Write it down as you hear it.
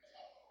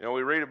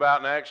We read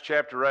about in Acts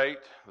chapter 8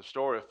 the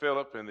story of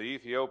Philip and the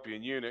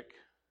Ethiopian eunuch.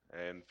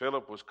 And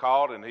Philip was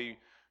called, and he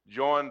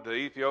joined the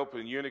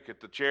Ethiopian eunuch at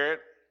the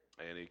chariot.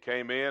 And he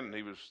came in, and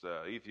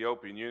the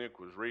Ethiopian eunuch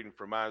was reading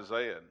from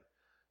Isaiah. And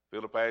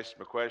Philip asked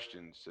him a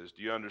question, says,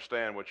 "Do you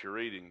understand what you're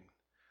reading?"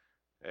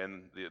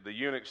 And the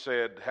eunuch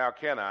said, "How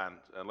can I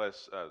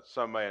unless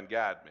some man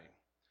guide me?"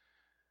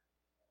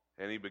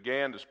 And he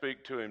began to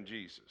speak to him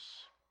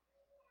Jesus.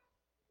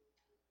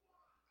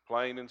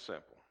 Plain and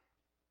simple.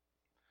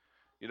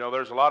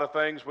 There's a lot of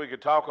things we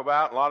could talk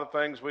about, a lot of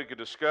things we could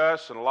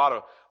discuss, and a lot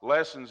of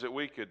lessons that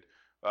we could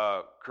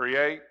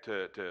create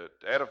to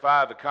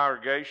edify the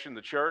congregation,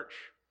 the church.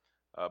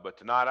 But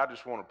tonight I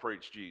just want to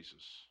preach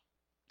Jesus.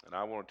 And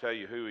I want to tell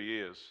you who he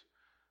is.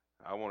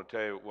 I want to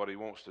tell you what he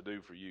wants to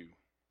do for you.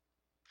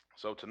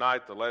 So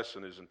tonight the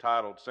lesson is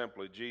entitled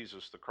simply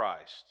Jesus the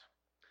Christ.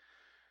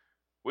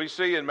 We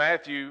see in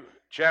Matthew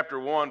chapter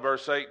 1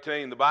 verse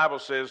 18, the Bible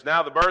says,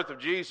 "Now the birth of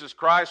Jesus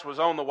Christ was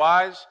on the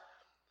wise,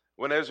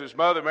 when as his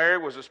mother Mary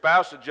was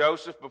espoused to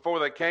Joseph, before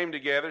they came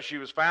together, she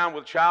was found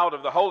with child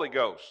of the Holy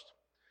Ghost.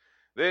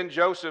 Then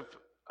Joseph,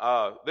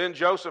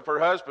 her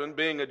husband,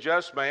 being a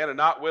just man and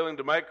not willing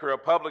to make her a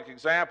public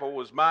example,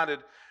 was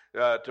minded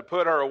to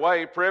put her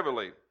away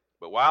privily.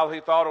 But while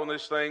he thought on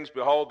these things,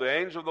 behold, the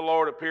angel of the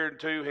Lord appeared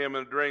to him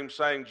in a dream,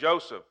 saying,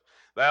 Joseph,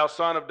 thou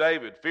son of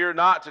David, fear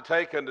not to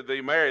take unto thee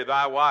Mary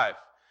thy wife,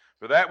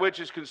 for that which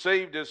is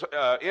conceived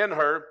in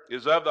her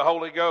is of the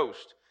Holy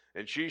Ghost,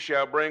 and she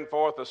shall bring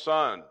forth a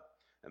son,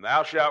 and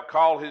thou shalt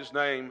call his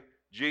name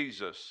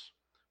Jesus,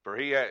 for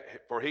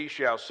he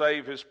shall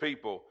save his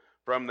people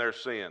from their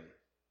sin.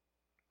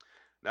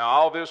 Now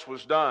all this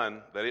was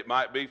done that it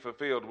might be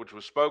fulfilled, which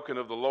was spoken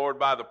of the Lord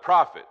by the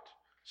prophet,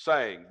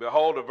 saying,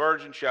 Behold, a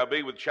virgin shall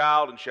be with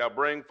child, and shall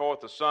bring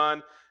forth a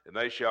son, and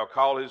they shall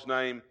call his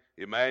name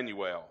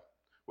Emmanuel,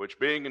 which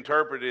being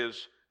interpreted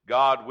is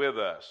God with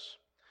us.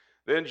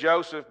 Then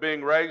Joseph,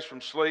 being raised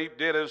from sleep,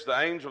 did as the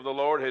angel of the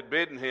Lord had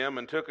bidden him,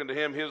 and took unto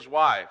him his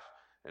wife,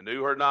 and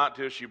knew her not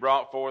till she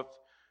brought forth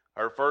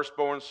her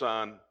firstborn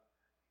son,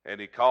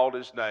 and he called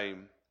his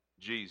name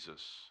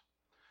Jesus."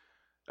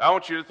 I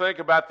want you to think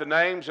about the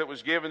names that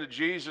was given to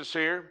Jesus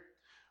here.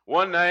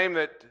 One name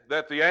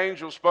that the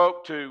angel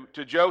spoke to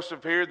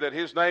Joseph here, that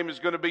his name is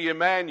going to be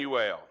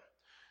Emmanuel.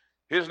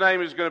 His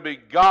name is going to be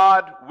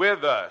God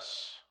with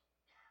us.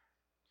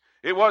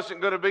 It wasn't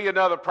going to be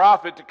another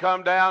prophet to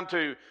come down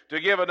to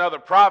give another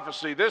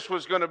prophecy. This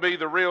was going to be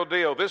the real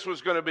deal. This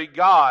was going to be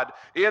God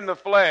in the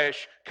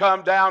flesh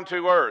come down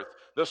to earth.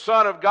 The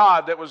Son of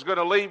God that was going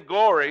to leave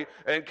glory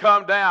and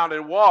come down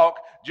and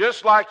walk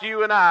just like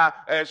you and I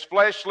as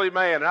fleshly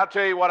man. And I'll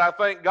tell you what, I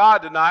thank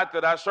God tonight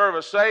that I serve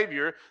a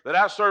Savior, that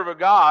I serve a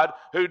God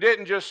who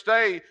didn't just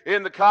stay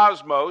in the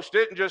cosmos,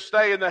 didn't just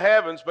stay in the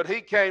heavens, but he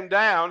came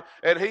down,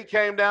 and he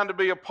came down to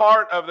be a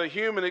part of the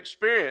human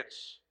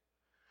experience.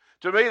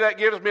 To me, that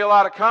gives me a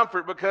lot of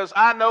comfort, because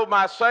I know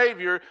my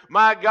Savior,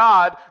 my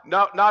God,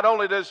 not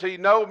only does he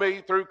know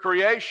me through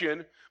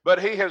creation, but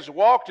he has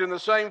walked in the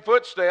same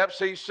footsteps.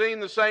 He's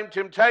seen the same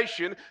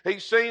temptation.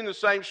 He's seen the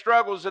same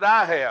struggles that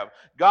I have.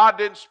 God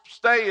didn't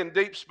stay in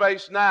Deep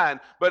Space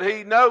Nine, but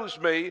he knows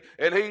me,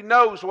 and he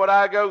knows what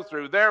I go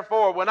through.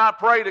 Therefore, when I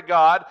pray to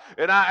God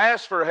and I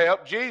ask for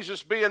help,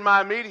 Jesus being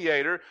my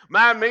mediator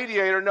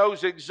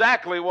knows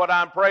exactly what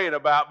I'm praying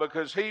about,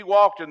 because he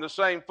walked in the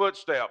same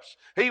footsteps.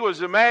 He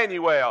was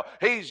Emmanuel.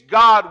 He's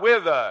God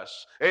with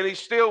us, and he's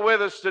still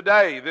with us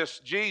today, this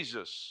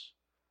Jesus.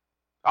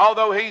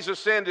 Although he's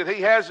ascended, he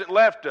hasn't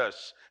left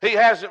us. He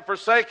hasn't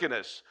forsaken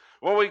us.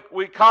 When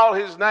we call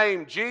his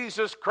name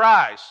Jesus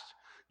Christ,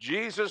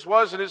 Jesus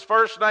wasn't his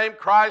first name.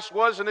 Christ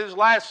wasn't his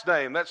last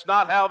name. That's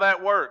not how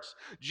that works.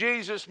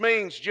 Jesus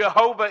means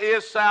Jehovah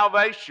is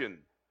salvation.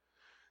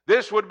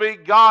 This would be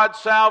God's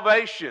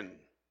salvation.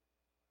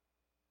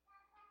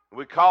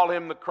 We call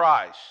him the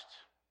Christ.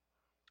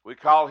 We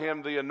call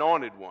him the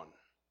Anointed One.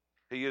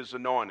 He is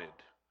anointed.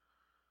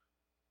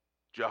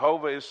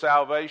 Jehovah is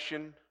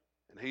salvation,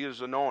 and he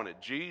is anointed.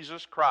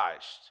 Jesus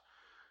Christ,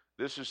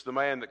 this is the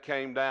man that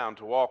came down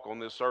to walk on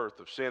this earth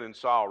of sin and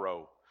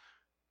sorrow,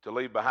 to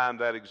leave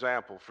behind that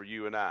example for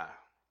you and I.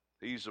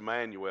 He's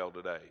Emmanuel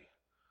today.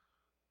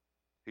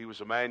 He was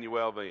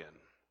Emmanuel then.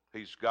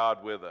 He's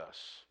God with us.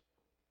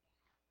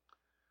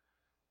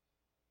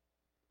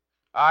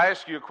 I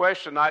ask you a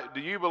question.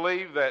 Do you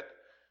believe that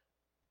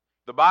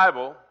the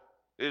Bible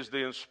is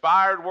the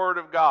inspired Word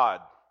of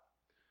God?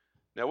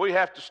 Now we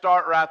have to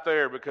start right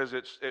there, because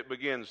it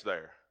begins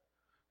there.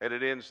 And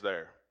it ends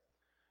there.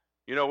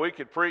 We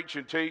could preach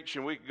and teach,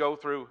 and we could go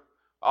through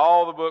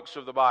all the books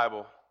of the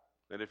Bible.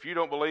 And if you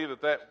don't believe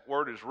that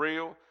word is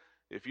real,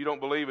 if you don't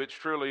believe it's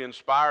truly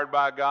inspired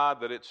by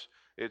God, that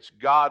it's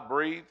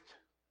God-breathed,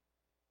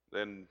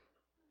 then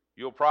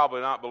you'll probably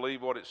not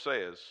believe what it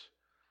says.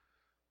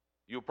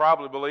 You'll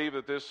probably believe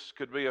that this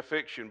could be a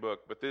fiction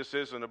book, but this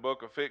isn't a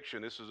book of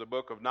fiction. This is a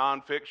book of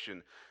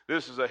nonfiction.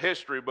 This is a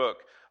history book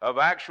of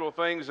actual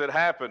things that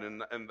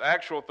happened and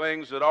actual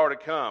things that are to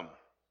come.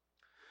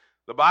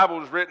 The Bible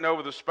was written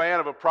over the span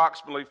of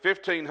approximately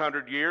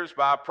 1,500 years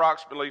by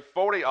approximately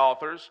 40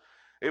 authors.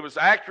 It was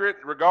accurate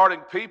regarding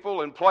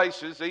people and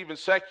places. Even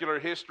secular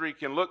history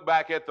can look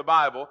back at the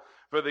Bible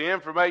for the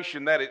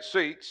information that it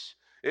seeks.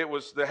 It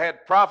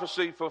had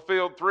prophecy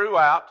fulfilled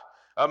throughout.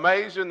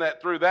 Amazing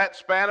that through that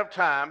span of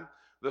time,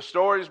 the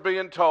stories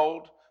being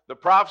told, the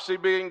prophecy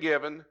being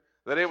given,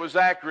 that it was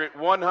accurate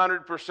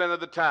 100% of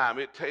the time.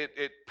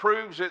 It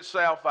proves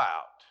itself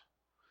out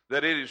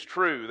that it is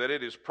true, that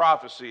it is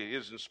prophecy, it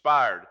is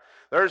inspired.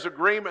 There's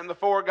agreement in the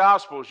four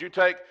Gospels. You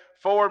take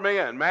four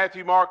men,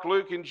 Matthew, Mark,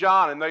 Luke, and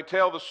John, and they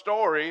tell the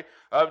story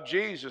of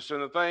Jesus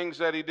and the things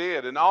that he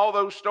did. And all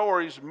those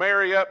stories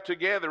marry up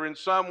together in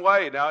some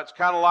way. Now, it's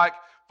kind of like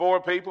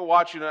four people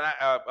watching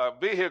a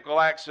vehicle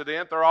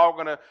accident. They're all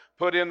going to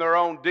put in their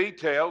own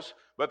details,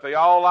 but they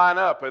all line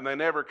up and they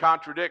never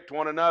contradict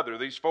one another.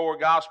 These four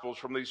Gospels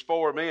from these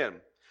four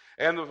men.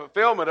 And the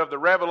fulfillment of the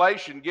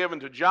revelation given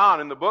to John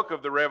in the book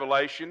of the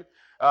Revelation,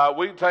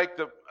 we take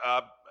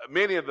a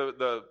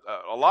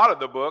lot of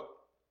the book,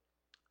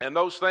 and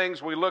those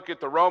things, we look at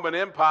the Roman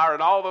Empire,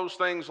 and all those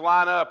things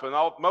line up, and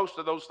most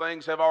of those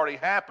things have already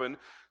happened,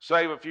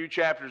 save a few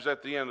chapters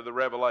at the end of the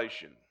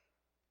Revelation.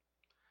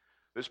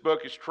 This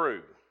book is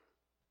true.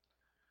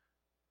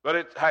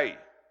 But hey,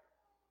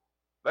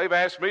 they've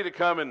asked me to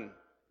come and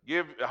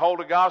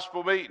hold a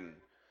gospel meeting.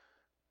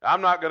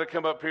 I'm not going to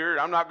come up here.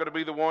 I'm not going to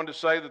be the one to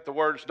say that the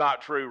word's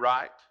not true,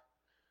 right?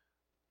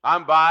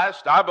 I'm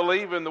biased. I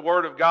believe in the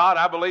Word of God.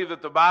 I believe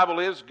that the Bible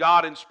is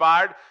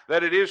God-inspired,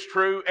 that it is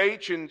true.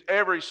 Each and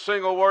every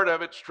single word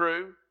of it's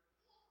true.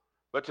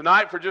 But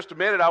tonight, for just a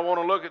minute, I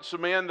want to look at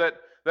some men that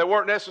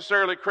weren't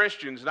necessarily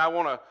Christians, and I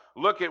want to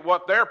look at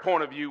what their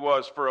point of view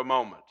was for a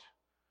moment.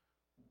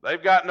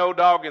 They've got no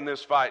dog in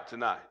this fight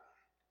tonight.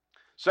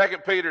 2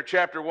 Peter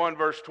chapter 1,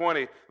 verse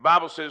 20, the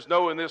Bible says,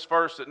 "Know in this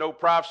verse that no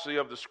prophecy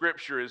of the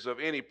Scripture is of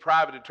any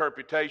private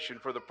interpretation,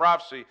 for the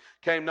prophecy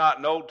came not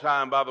in old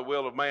time by the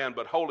will of man,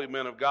 but holy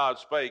men of God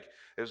spake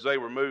as they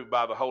were moved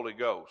by the Holy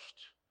Ghost."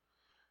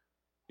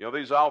 You know,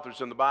 these authors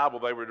in the Bible,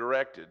 they were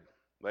directed.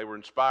 They were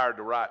inspired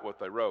to write what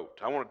they wrote.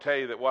 I want to tell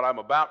you that what I'm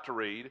about to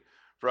read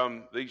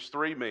from these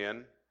three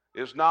men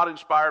is not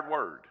inspired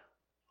word.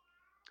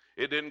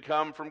 It didn't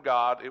come from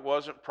God. It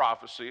wasn't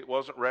prophecy. It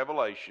wasn't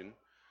revelation.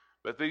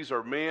 But these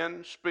are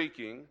men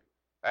speaking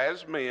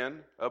as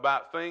men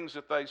about things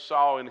that they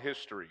saw in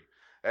history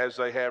as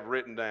they have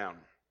written down.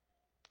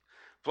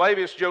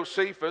 Flavius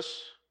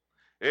Josephus,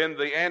 in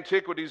the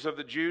Antiquities of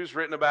the Jews,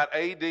 written about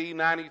AD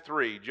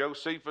 93.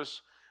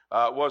 Josephus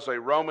was a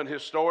Roman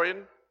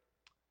historian.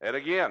 And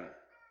again,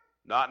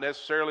 not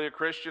necessarily a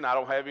Christian. I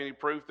don't have any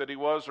proof that he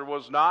was or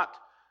was not.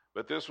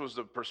 But this was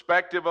the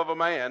perspective of a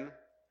man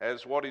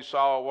as what he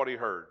saw, what he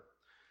heard.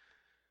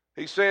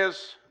 He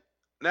says,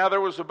 "Now there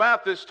was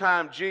about this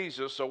time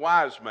Jesus, a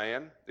wise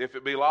man, if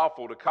it be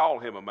lawful to call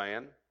him a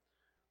man,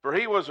 for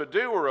he was a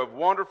doer of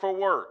wonderful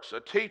works, a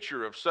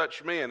teacher of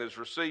such men as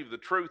received the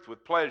truth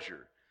with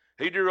pleasure.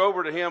 He drew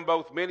over to him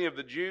both many of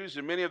the Jews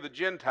and many of the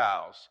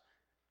Gentiles.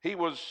 He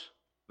was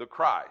the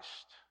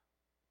Christ.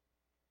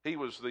 He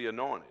was the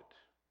anointed.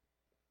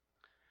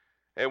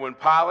 And when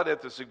Pilate,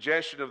 at the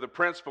suggestion of the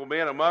principal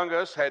men among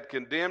us, had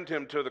condemned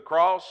him to the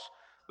cross,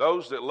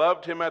 those that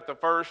loved him at the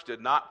first did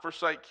not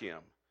forsake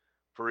him.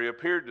 For he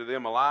appeared to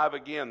them alive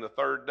again the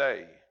third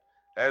day,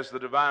 as the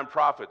divine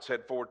prophets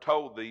had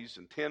foretold these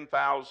and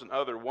 10,000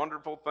 other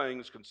wonderful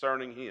things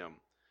concerning him.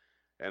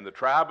 And the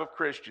tribe of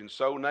Christians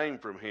so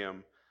named from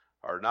him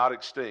are not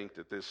extinct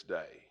at this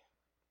day."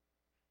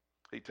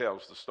 He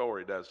tells the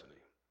story, doesn't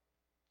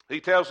he?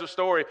 He tells the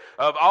story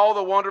of all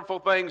the wonderful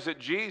things that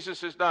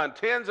Jesus has done,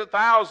 tens of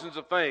thousands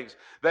of things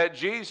that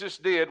Jesus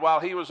did while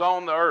he was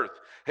on the earth.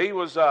 He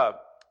was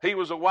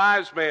a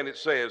wise man, it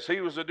says. He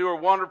was a doer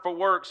of wonderful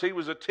works. He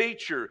was a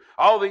teacher.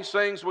 All these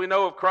things we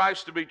know of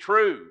Christ to be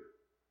true.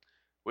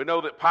 We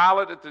know that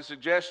Pilate, at the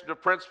suggestion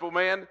of principal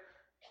men,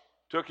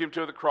 took him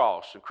to the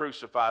cross and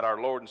crucified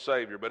our Lord and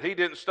Savior. But he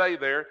didn't stay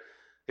there.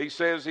 He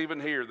says even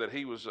here that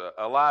he was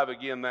alive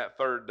again that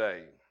third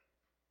day.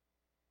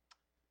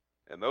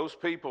 And those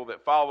people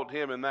that followed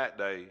him in that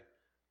day,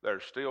 they're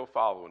still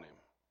following him.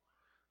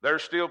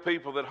 There's still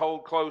people that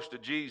hold close to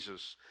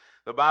Jesus.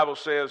 The Bible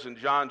says in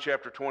John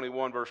chapter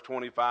 21, verse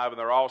 25, "And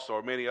there also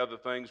are many other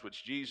things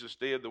which Jesus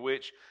did, the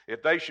which,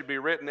 if they should be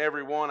written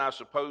every one, I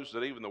suppose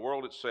that even the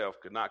world itself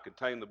could not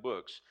contain the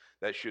books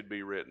that should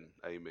be written."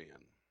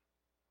 Amen.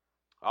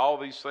 All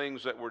these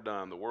things that were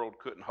done, the world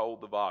couldn't hold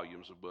the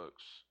volumes of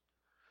books.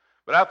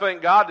 But I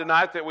thank God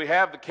tonight that we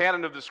have the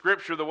canon of the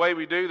Scripture the way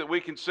we do, that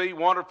we can see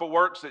wonderful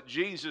works that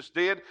Jesus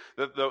did,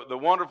 the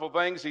wonderful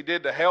things he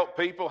did to help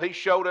people. He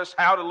showed us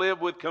how to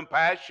live with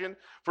compassion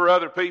for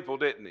other people,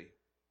 didn't he?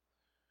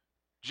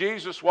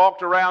 Jesus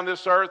walked around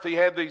this earth. He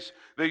had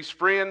these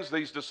friends,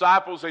 these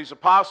disciples, these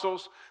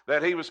apostles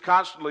that he was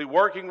constantly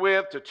working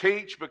with to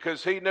teach,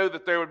 because he knew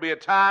that there would be a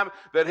time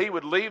that he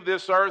would leave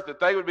this earth, that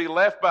they would be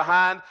left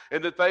behind,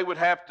 and that they would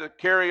have to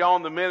carry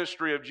on the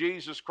ministry of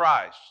Jesus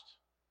Christ.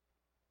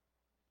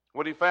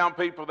 When he found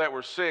people that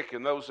were sick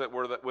and those that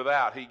were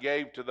without, he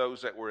gave to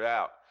those that were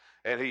out.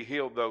 and he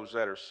healed those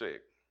that are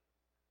sick,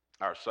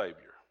 our Savior.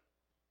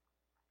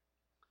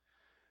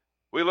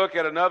 We look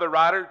at another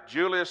writer,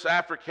 Julius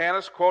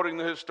Africanus, quoting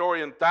the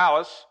historian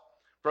Thallus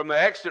from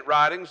the extant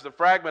writings, the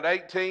fragment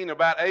 18,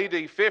 about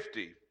AD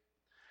 50.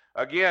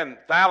 Again,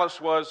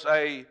 Thallus was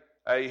a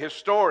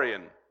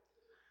historian.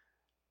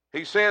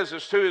 He says,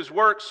 as to his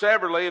work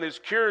severally and his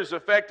cures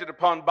effected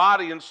upon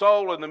body and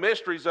soul and the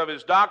mysteries of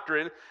his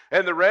doctrine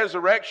and the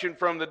resurrection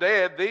from the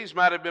dead, these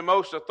might have been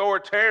most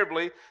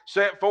authoritatively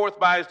set forth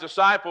by his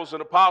disciples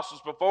and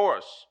apostles before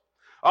us.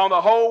 On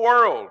the whole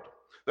world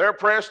there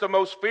pressed a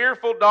most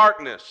fearful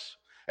darkness,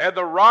 and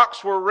the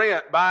rocks were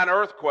rent by an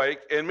earthquake,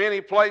 and many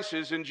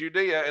places in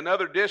Judea and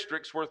other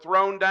districts were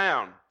thrown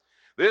down.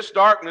 This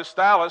darkness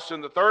Thallus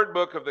in the third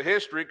book of the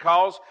history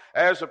calls,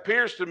 as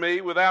appears to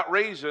me without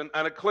reason,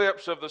 an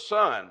eclipse of the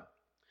sun.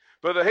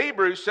 For the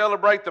Hebrews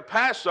celebrate the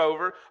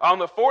Passover on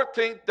the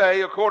 14th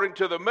day according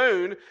to the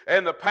moon,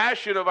 and the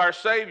passion of our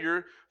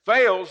Savior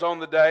fails on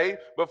the day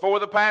before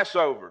the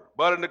Passover.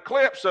 But an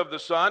eclipse of the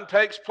sun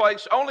takes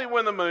place only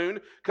when the moon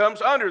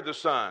comes under the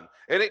sun,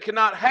 and it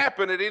cannot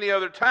happen at any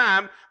other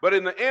time but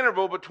in the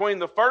interval between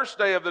the first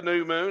day of the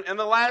new moon and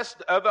the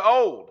last of the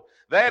old,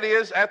 that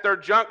is, at their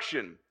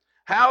junction.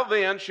 How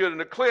then should an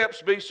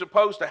eclipse be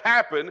supposed to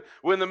happen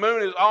when the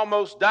moon is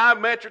almost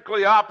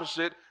diametrically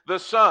opposite the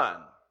sun?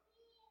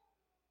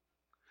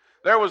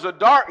 There was a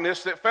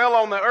darkness that fell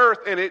on the earth,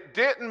 and it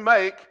didn't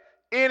make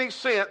any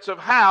sense of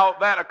how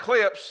that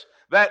eclipse,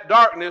 that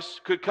darkness,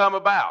 could come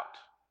about.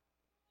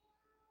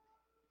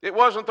 It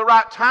wasn't the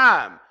right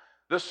time.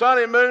 The sun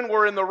and moon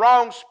were in the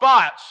wrong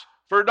spots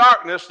for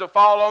darkness to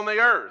fall on the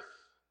earth.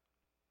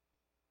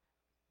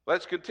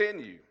 Let's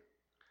continue.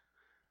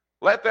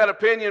 Let that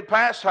opinion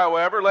pass,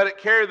 however, let it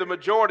carry the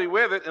majority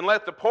with it, and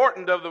let the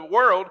portent of the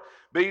world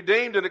be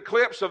deemed an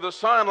eclipse of the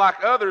sun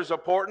like others a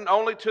portent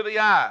only to the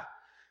eye.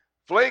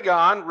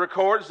 Phlegon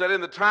records that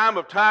in the time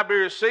of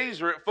Tiberius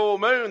Caesar at full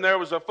moon there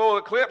was a full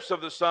eclipse of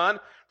the sun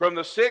from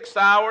the 6th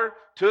hour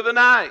to the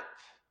 9th.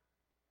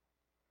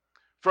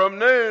 From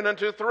noon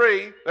unto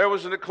 3 there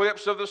was an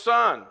eclipse of the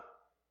sun.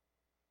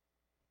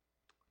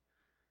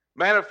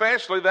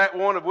 Manifestly that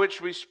one of which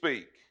we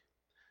speak.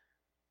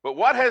 But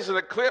what has an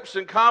eclipse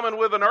in common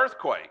with an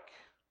earthquake?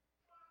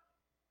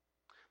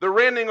 The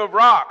rending of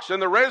rocks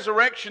and the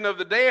resurrection of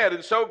the dead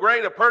in so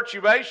great a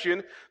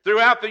perturbation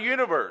throughout the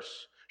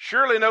universe.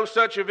 Surely no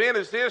such event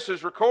as this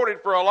is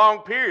recorded for a long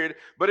period,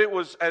 but it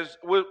was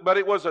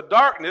a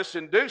darkness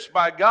induced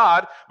by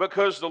God,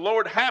 because the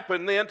Lord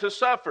happened then to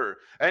suffer.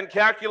 And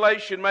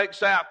calculation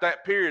makes out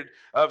that period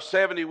of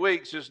 70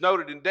 weeks, as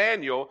noted in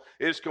Daniel,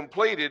 is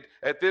completed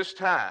at this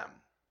time.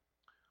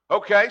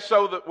 Okay,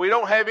 so that we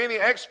don't have any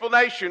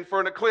explanation for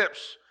an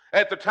eclipse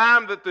at the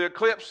time that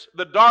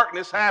the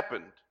darkness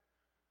happened.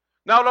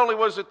 Not only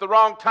was it the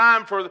wrong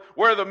time for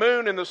where the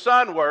moon and the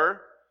sun were,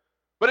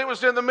 but it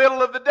was in the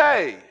middle of the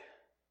day.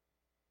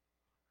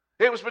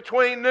 It was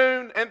between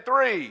noon and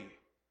 3,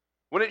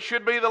 when it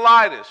should be the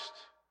lightest.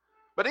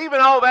 But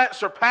even all that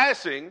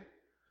surpassing,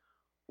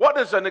 what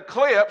does an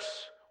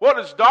eclipse, what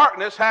does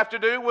darkness have to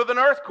do with an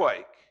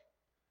earthquake?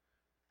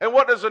 And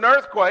what does an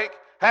earthquake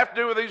have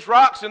to do with these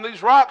rocks, and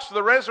these rocks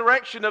the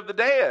resurrection of the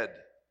dead?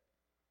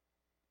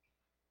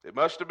 It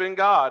must have been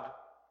God.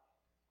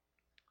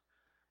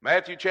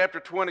 Matthew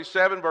chapter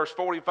 27, verse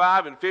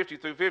 45 and 50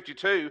 through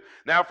 52.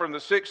 Now from the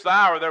 6th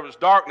hour there was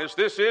darkness.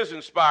 This is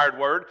inspired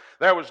word.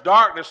 There was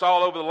darkness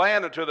all over the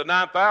land until the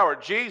 9th hour.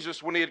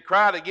 Jesus, when he had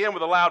cried again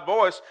with a loud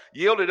voice,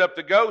 yielded up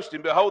the ghost.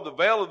 And behold, the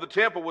veil of the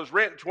temple was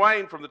rent in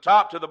twain from the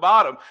top to the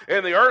bottom.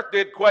 And the earth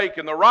did quake,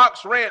 and the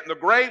rocks rent, and the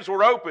graves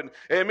were opened,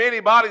 and many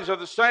bodies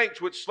of the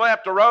saints which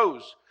slept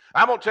arose.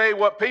 I'm going to tell you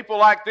what, people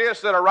like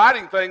this that are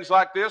writing things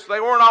like this,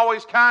 they weren't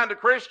always kind to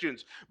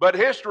Christians. But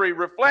history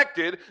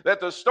reflected that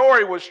the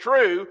story was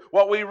true.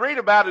 What we read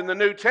about in the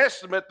New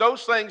Testament,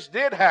 those things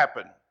did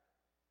happen.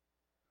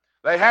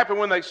 They happened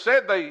when they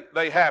said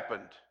they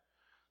happened.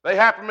 They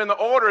happened in the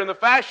order and the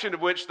fashion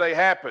of which they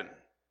happened.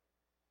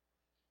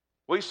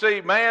 We see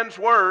man's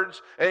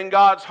words and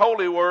God's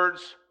holy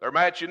words, they're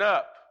matching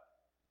up.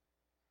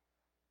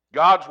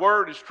 God's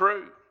word is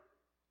true.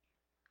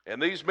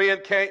 And these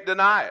men can't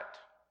deny it.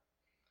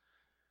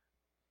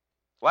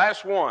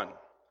 Last one,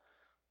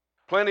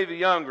 Pliny the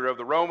Younger of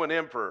the Roman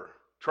Emperor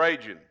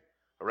Trajan,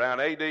 around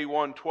AD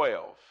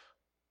 112.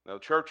 Now, the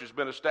church has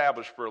been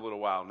established for a little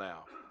while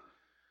now.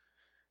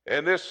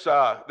 And this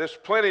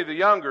Pliny the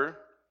Younger,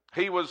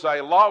 he was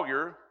a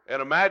lawyer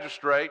and a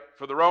magistrate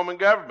for the Roman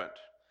government.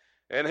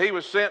 And he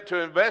was sent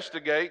to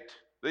investigate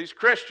these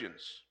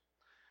Christians.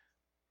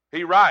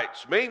 He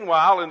writes,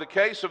 "Meanwhile, in the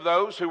case of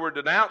those who were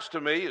denounced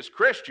to me as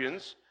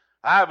Christians,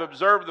 I have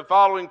observed the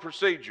following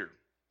procedure.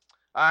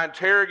 I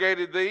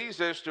interrogated these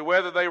as to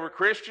whether they were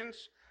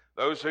Christians.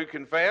 Those who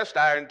confessed,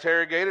 I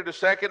interrogated a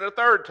second and a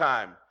third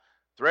time,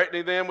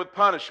 threatening them with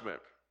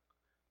punishment.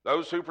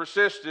 Those who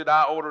persisted,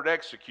 I ordered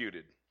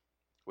executed."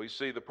 We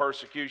see the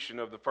persecution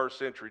of the first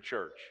century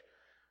church.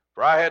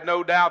 For I had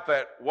no doubt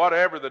that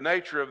whatever the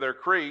nature of their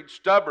creed,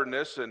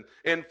 stubbornness and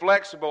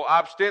inflexible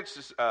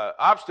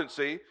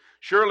obstinacy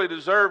surely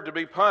deserved to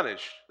be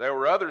punished. There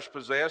were others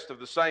possessed of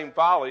the same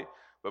folly,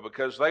 but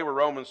because they were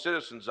Roman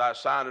citizens, I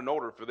signed an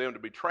order for them to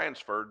be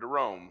transferred to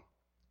Rome.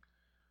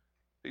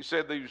 He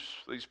said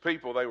these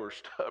people, they were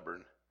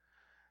stubborn.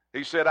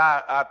 He said,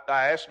 I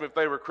asked them if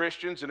they were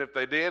Christians, and if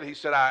they did, he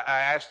said, I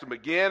asked them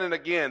again and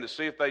again to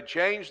see if they'd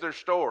changed their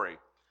story.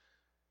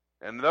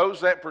 And those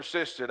that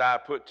persisted, I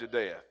put to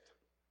death.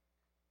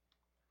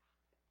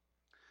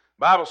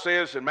 The Bible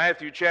says in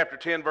Matthew chapter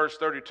 10, verse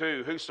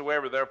 32,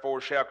 whosoever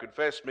therefore shall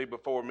confess me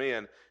before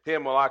men,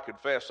 him will I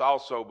confess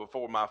also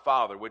before my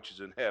Father which is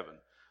in heaven.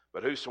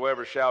 But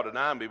whosoever shall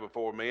deny me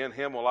before men,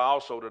 him will I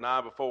also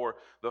deny before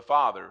the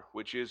Father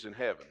which is in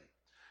heaven.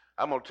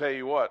 I'm going to tell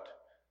you what,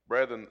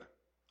 brethren,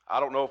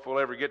 I don't know if we'll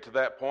ever get to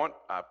that point.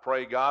 I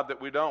pray God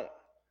that we don't.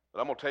 But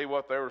I'm going to tell you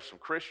what, there were some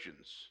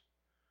Christians.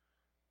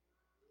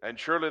 And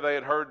surely they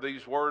had heard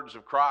these words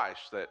of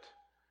Christ that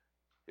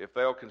if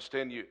they'll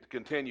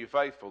continue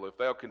faithful, if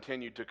they'll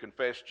continue to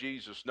confess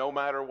Jesus no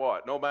matter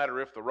what, no matter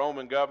if the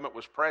Roman government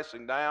was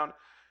pressing down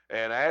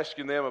and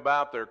asking them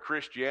about their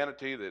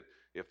Christianity, that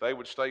if they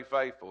would stay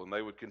faithful and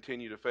they would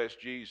continue to confess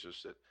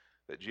Jesus,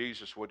 that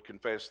Jesus would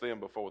confess them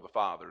before the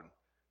Father.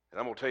 And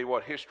I'm going to tell you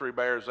what, history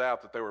bears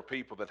out that there were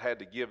people that had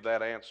to give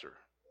that answer.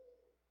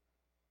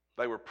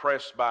 They were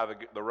pressed by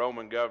the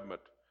Roman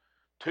government.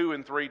 2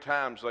 and 3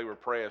 times they were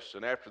pressed,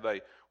 and after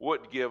they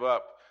wouldn't give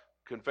up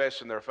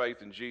confessing their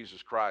faith in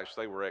Jesus Christ,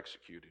 they were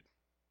executed.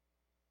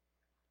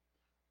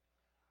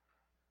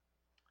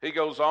 He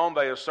goes on,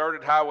 they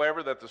asserted,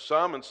 however, that the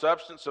sum and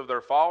substance of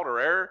their fault or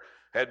error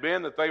had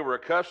been that they were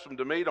accustomed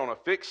to meet on a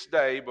fixed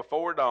day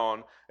before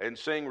dawn and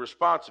sing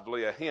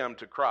responsively a hymn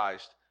to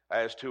Christ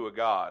as to a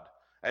God,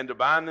 and to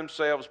bind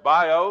themselves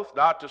by oath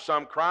not to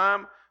some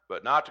crime,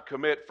 but not to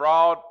commit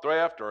fraud,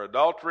 theft, or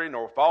adultery,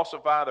 nor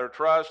falsify their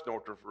trust, nor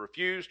to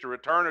refuse to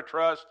return a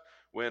trust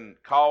when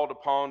called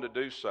upon to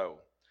do so.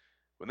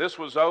 When this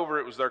was over,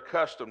 it was their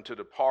custom to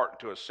depart and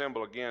to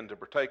assemble again to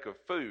partake of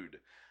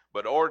food,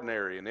 but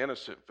ordinary and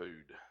innocent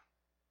food.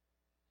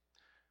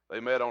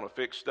 They met on a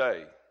fixed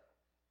day.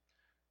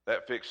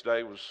 That fixed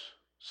day was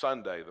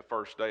Sunday, the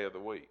first day of the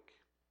week.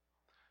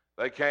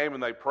 They came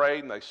and they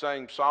prayed and they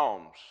sang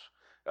psalms,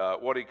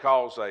 what he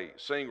calls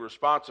sing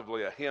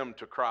responsively a hymn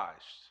to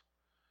Christ.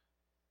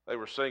 They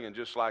were singing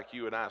just like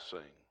you and I sing.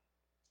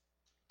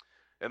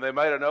 And they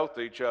made an oath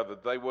to each other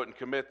that they wouldn't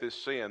commit this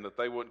sin, that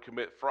they wouldn't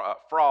commit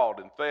fraud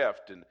and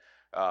theft and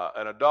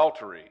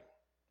adultery.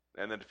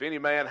 And that if any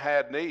man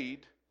had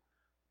need,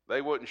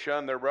 they wouldn't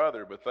shun their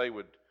brother, but they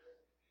would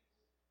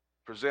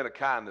present a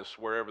kindness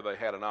wherever they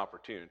had an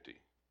opportunity.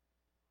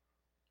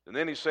 And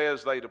then he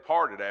says they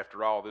departed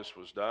after all this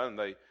was done,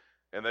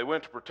 and they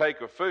went to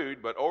partake of food,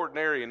 but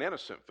ordinary and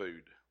innocent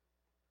food.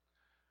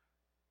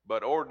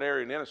 But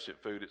ordinary and innocent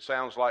food, it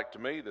sounds like to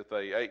me that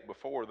they ate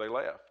before they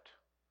left.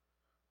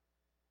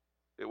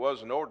 It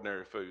wasn't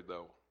ordinary food,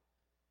 though.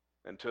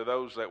 And to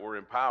those that were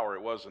in power,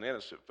 it wasn't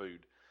innocent food.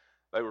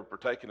 They were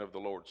partaking of the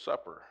Lord's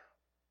Supper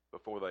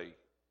before they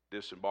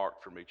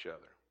disembarked from each other.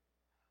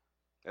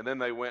 And then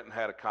they went and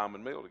had a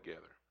common meal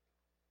together.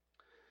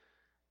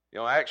 You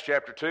know, Acts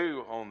chapter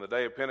 2, on the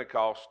day of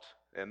Pentecost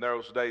and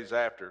those days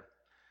after,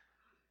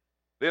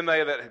 then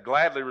they that had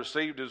gladly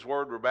received his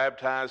word were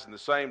baptized, and the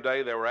same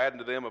day there were added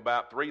to them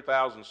about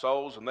 3,000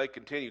 souls, and they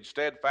continued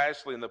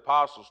steadfastly in the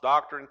apostles'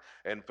 doctrine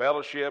and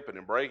fellowship and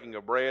in breaking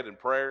of bread and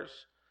prayers.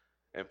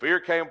 And fear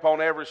came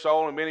upon every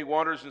soul, and many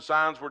wonders and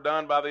signs were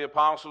done by the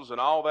apostles, and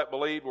all that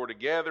believed were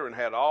together and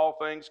had all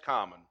things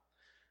common,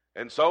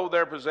 and sold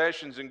their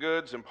possessions and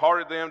goods, and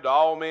parted them to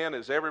all men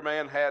as every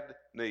man had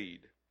need.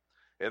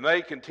 And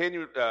they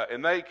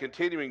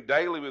continuing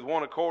daily with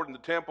one accord in the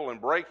temple and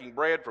breaking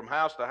bread from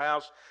house to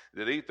house,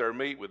 did eat their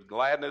meat with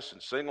gladness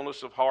and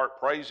singleness of heart,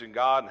 praising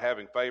God and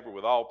having favor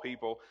with all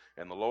people.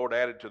 And the Lord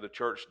added to the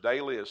church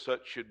daily as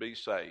such should be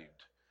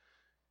saved.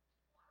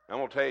 I'm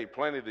going to tell you,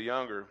 Pliny the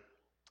Younger,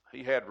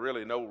 he had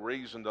really no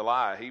reason to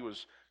lie. He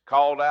was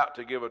called out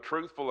to give a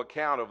truthful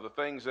account of the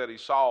things that he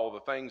saw,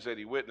 the things that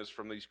he witnessed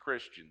from these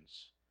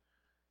Christians.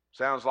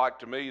 Sounds like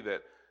to me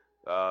that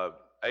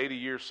 80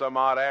 years some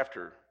odd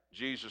after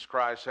Jesus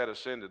Christ had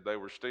ascended, they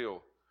were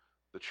still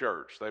the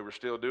church. They were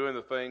still doing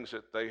the things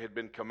that they had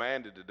been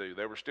commanded to do.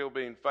 They were still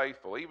being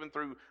faithful. Even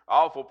through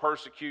awful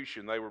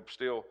persecution, they were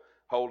still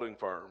holding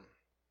firm.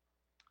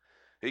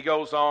 He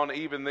goes on,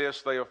 even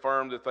this they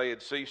affirmed that they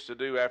had ceased to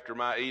do after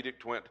my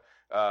edict went,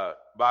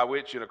 by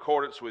which, in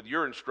accordance with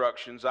your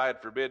instructions, I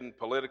had forbidden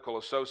political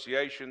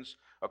associations.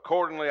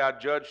 Accordingly, I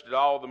judged it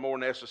all the more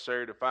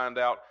necessary to find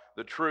out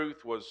the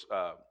truth was,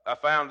 I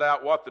found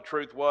out what the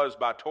truth was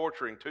by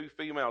torturing 2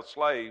 female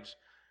slaves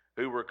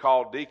who were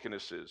called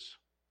deaconesses.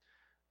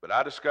 But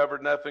I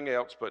discovered nothing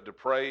else but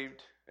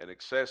depraved and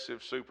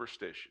excessive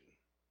superstition.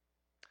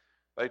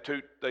 They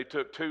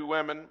took 2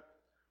 women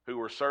who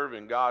were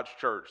serving God's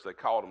church. They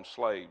called them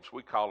slaves.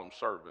 We call them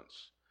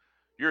servants.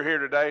 You're here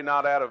today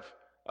not out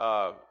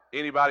of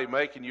anybody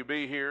making you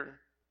be here.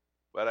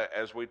 But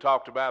as we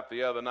talked about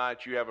the other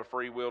night, you have a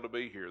free will to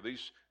be here.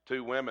 These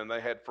two women,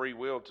 they had free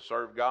will to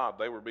serve God.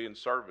 They were being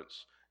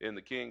servants in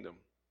the kingdom.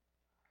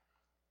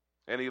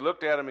 And he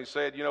looked at them and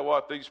said, you know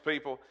what, these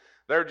people,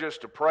 they're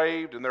just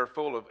depraved and they're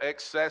full of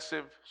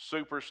excessive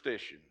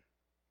superstition.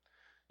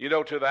 You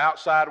know, to the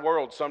outside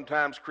world,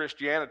 sometimes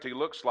Christianity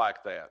looks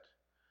like that.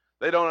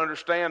 They don't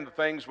understand the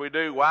things we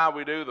do, why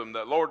we do them.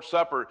 The Lord's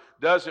Supper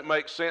doesn't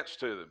make sense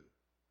to them.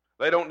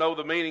 They don't know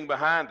the meaning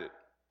behind it.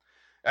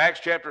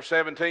 Acts chapter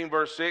 17,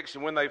 verse 6,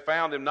 and when they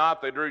found him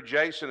not, they drew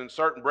Jason and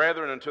certain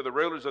brethren unto the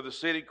rulers of the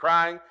city,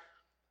 crying,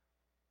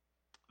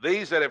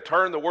 these that have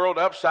turned the world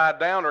upside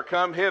down are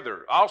come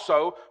hither,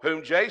 also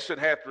whom Jason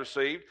hath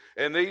received,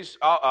 and these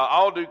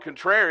all do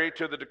contrary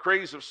to the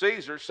decrees of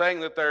Caesar,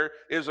 saying that there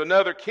is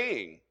another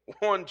king,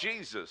 one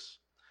Jesus.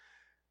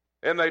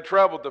 And they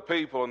troubled the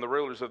people and the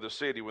rulers of the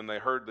city when they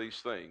heard these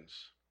things.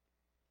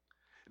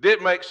 It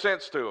didn't make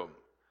sense to them.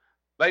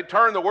 They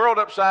turned the world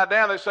upside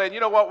down. They said, you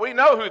know what, we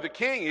know who the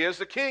king is.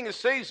 The king is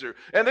Caesar.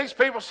 And these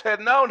people said,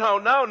 no, no,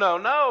 no, no,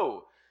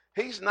 no.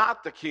 He's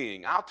not the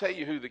king. I'll tell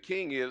you who the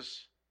king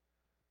is.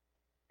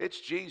 It's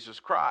Jesus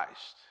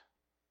Christ.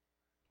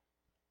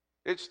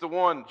 It's the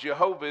one,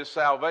 Jehovah is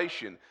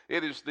salvation.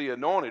 It is the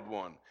anointed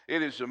one.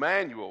 It is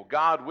Emmanuel,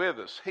 God with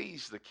us.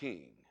 He's the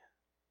king.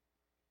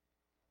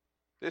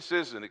 This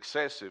isn't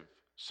excessive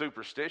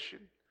superstition.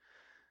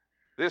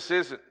 This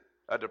isn't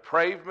a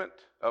depravement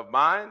of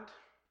mind.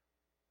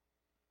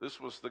 This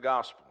was the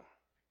gospel.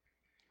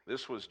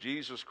 This was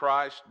Jesus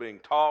Christ being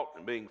taught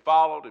and being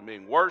followed and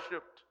being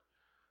worshiped.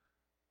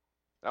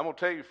 I'm going to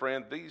tell you,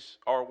 friend, these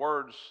are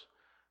words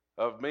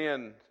of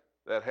men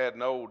that had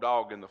no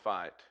dog in the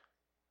fight.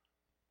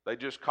 They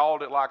just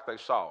called it like they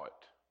saw it.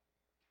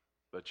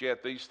 But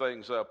yet these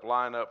things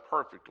line up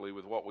perfectly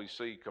with what we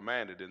see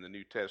commanded in the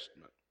New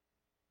Testament.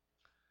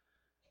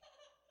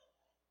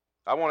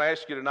 I want to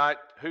ask you tonight,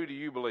 who do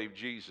you believe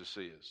Jesus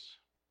is?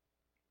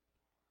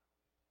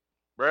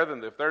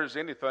 Brethren, if there's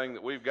anything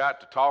that we've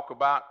got to talk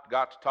about,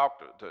 got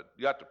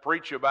to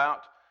preach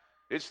about,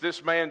 it's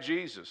this man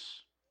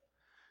Jesus.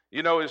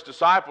 You know, his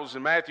disciples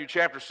in Matthew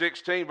chapter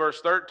 16,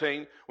 verse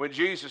 13, when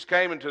Jesus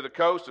came into the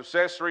coast of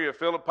Caesarea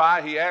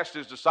Philippi, he asked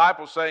his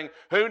disciples, saying,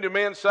 whom do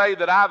men say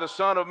that I, the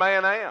Son of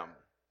Man, am?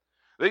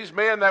 These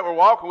men that were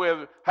walking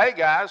with, hey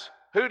guys,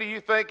 who do you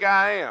think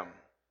I am?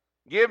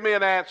 Give me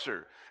an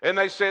answer. And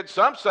they said,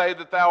 some say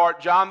that thou art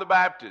John the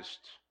Baptist.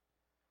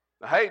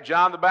 Hey,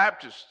 John the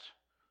Baptist,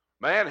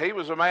 man, he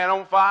was a man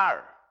on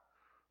fire.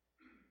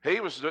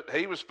 He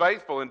was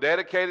faithful and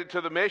dedicated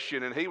to the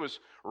mission, and he was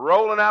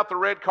rolling out the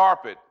red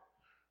carpet,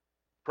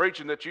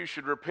 preaching that you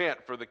should repent,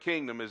 for the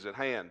kingdom is at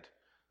hand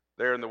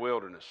there in the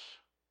wilderness.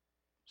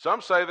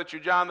 Some say that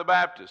you're John the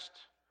Baptist.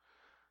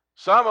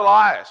 Some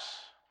Elias,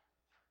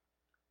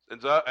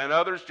 and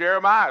others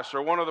Jeremiah,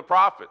 or one of the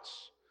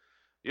prophets.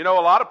 You know,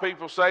 a lot of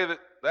people say that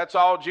that's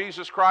all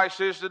Jesus Christ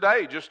is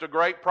today, just a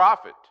great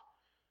prophet.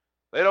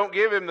 They don't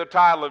give him the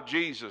title of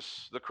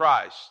Jesus the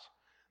Christ.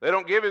 They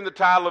don't give him the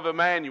title of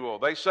Emmanuel.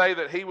 They say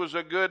that he was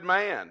a good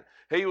man.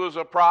 He was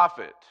a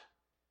prophet.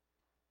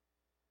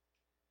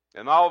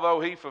 And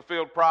although he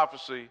fulfilled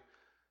prophecy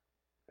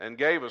and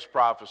gave us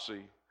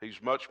prophecy,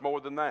 he's much more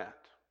than that.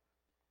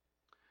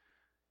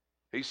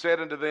 He said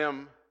unto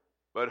them,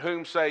 but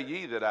whom say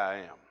ye that I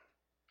am?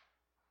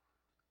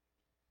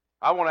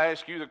 I want to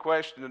ask you the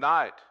question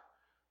tonight.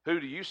 Who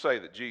do you say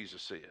that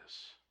Jesus is?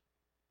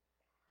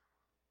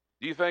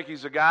 Do you think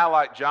he's a guy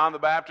like John the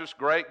Baptist,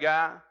 great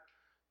guy,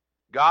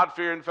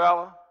 God-fearing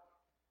fella?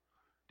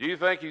 Do you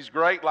think he's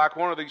great like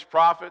one of these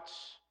prophets,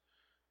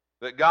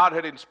 that God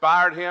had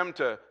inspired him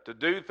to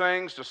do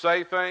things, to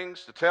say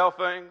things, to tell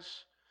things?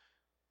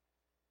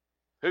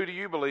 Who do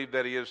you believe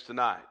that he is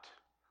tonight?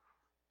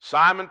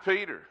 Simon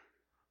Peter.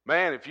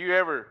 Man, if you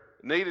ever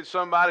needed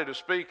somebody to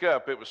speak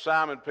up, it was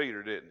Simon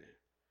Peter, didn't it?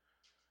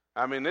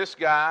 I mean, this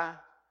guy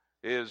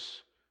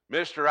is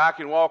Mr. I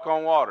can walk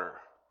on water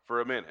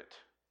for a minute.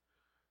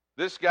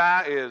 This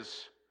guy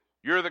is,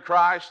 you're the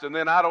Christ, and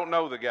then I don't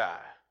know the guy.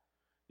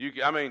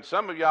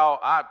 Some of y'all,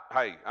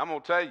 I'm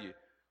going to tell you,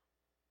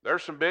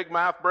 there's some big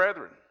mouth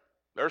brethren.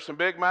 There's some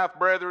big mouth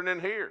brethren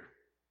in here.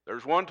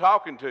 There's one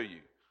talking to you.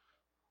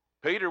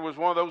 Peter was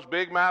one of those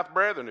big mouth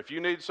brethren. If you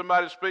need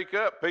somebody to speak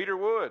up, Peter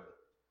would.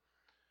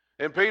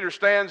 And Peter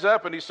stands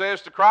up and he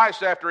says to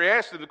Christ after he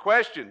asked him the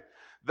question,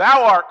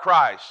 thou art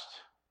Christ.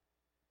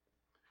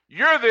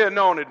 You're the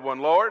anointed one,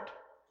 Lord.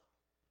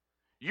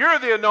 You're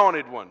the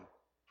anointed one,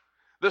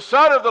 the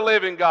Son of the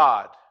living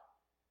God.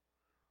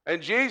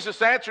 And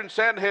Jesus answered and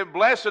said to him,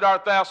 blessed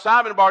art thou,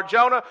 Simon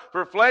Bar-Jonah,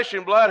 for flesh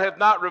and blood hath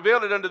not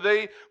revealed it unto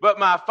thee, but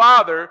my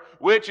Father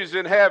which is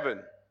in heaven.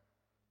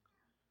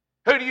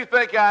 Who do you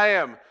think I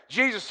am?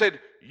 Jesus said,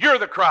 you're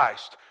the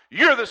Christ.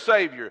 You're the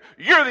Savior.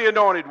 You're the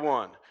anointed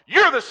one.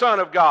 You're the Son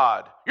of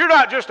God. You're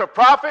not just a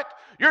prophet.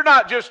 You're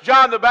not just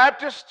John the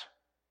Baptist.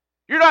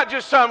 You're not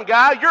just some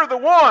guy. You're the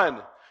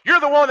one. You're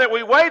the one that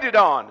we waited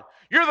on.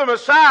 You're the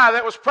Messiah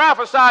that was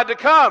prophesied to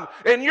come.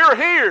 And you're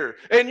here.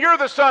 And you're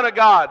the Son of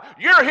God.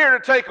 You're here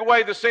to take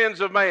away the sins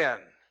of man.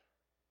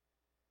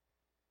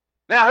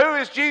 Now, who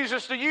is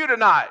Jesus to you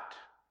tonight?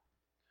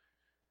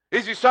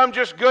 Is he some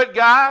just good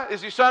guy?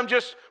 Is he some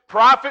just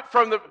prophet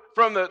from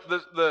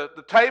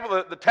the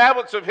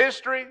tablets of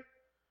history?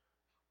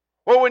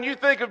 Well, when you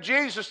think of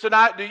Jesus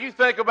tonight, do you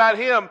think about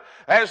him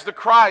as the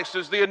Christ,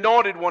 as the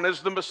anointed one,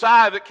 as the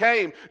Messiah that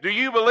came? Do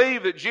you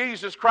believe that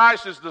Jesus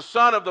Christ is the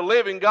Son of the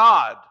living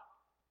God?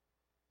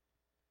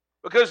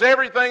 Because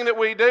everything that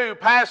we do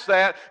past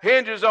that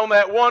hinges on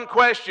that one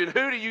question: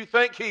 who do you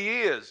think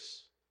he is?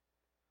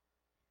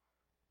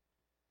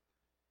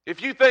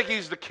 If you think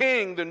he's the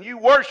king, then you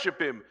worship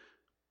him.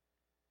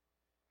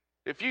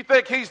 If you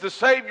think he's the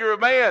Savior of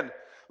man,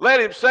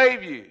 let him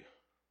save you.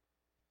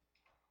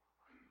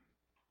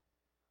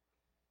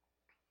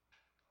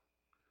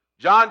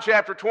 John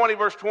chapter 20,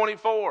 verse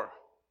 24.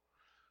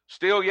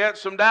 Still yet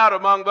some doubt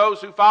among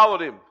those who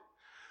followed him.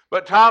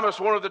 But Thomas,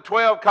 one of the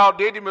 12, called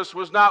Didymus,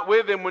 was not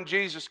with him when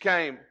Jesus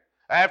came,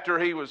 after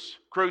he was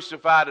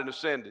crucified and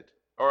ascended,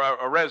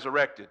 or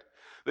resurrected.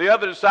 The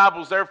other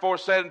disciples therefore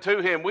said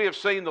unto him, We have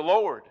seen the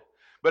Lord.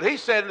 But he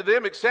said unto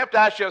them, Except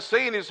I shall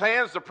see in his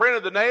hands the print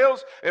of the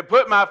nails, and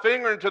put my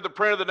finger into the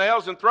print of the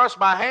nails, and thrust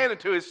my hand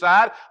into his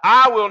side,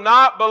 I will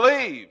not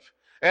believe.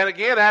 And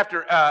again,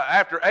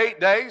 after 8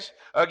 days,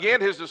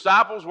 again his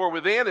disciples were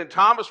within, and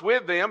Thomas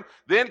with them.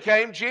 Then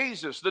came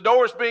Jesus, the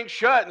doors being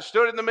shut, and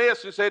stood in the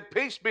midst, and said,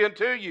 Peace be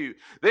unto you.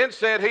 Then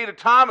said he to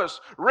Thomas,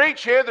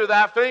 Reach hither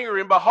thy finger,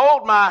 and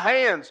behold my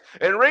hands,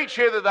 and reach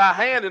hither thy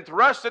hand, and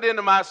thrust it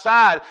into my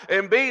side,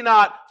 and be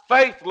not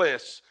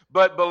faithless,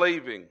 but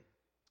believing.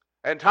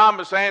 And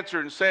Thomas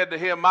answered and said to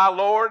him, My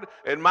Lord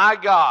and my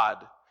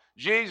God.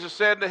 Jesus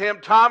said to him,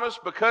 Thomas,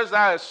 because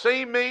thou hast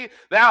seen me,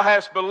 thou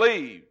hast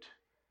believed.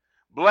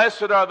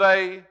 Blessed are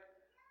they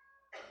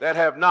that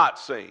have not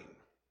seen,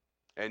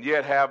 and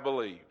yet have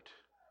believed.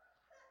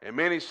 And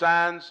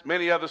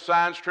many other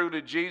signs true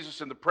to Jesus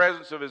in the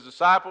presence of his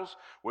disciples,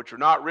 which are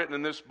not written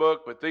in this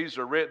book, but these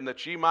are written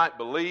that ye might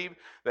believe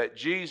that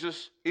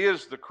Jesus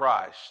is the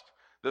Christ,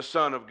 the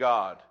Son of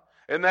God,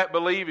 and that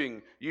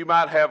believing you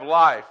might have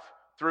life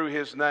through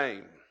his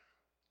name.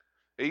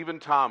 Even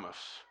Thomas,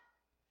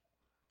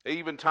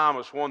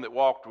 one that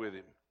walked with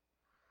him,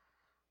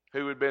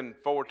 who had been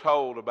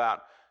foretold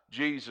about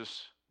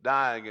Jesus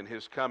dying and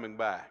his coming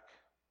back.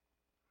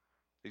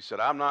 He said,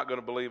 I'm not going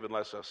to believe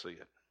unless I see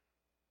it.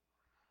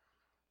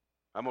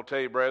 I'm going to tell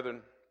you,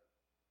 brethren,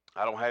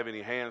 I don't have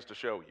any hands to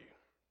show you.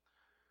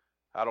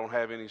 I don't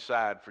have any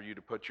side for you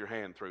to put your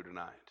hand through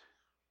tonight.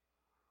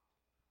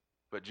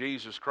 But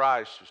Jesus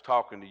Christ is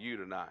talking to you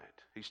tonight.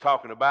 He's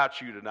talking about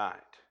you tonight.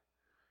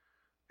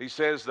 He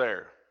says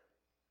there,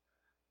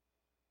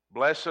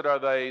 Blessed are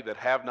they that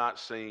have not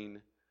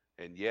seen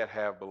and yet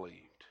have believed.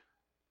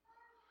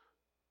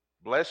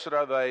 Blessed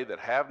are they that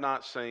have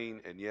not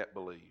seen and yet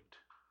believed.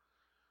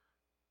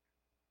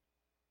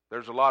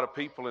 There's a lot of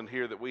people in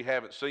here that we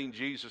haven't seen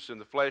Jesus in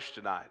the flesh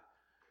tonight,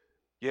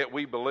 yet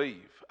we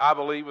believe. I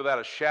believe without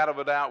a shadow of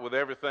a doubt, with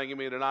everything in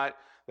me tonight,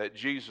 that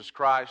Jesus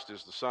Christ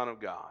is the Son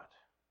of God.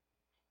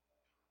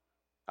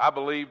 I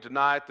believe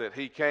tonight that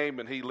he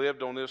came and he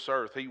lived on this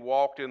earth. He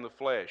walked in the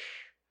flesh.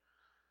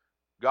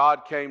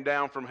 God came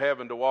down from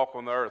heaven to walk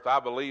on the earth.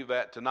 I believe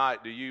that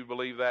tonight. Do you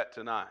believe that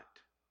tonight?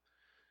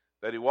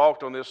 That he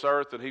walked on this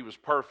earth and he was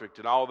perfect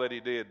in all that he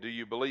did. Do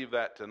you believe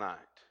that tonight?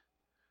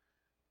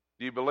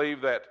 Do you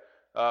believe that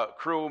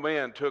cruel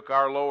men took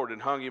our Lord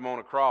and hung him on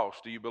a cross?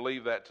 Do you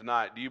believe that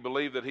tonight? Do you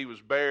believe that he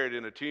was buried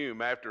in a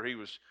tomb after he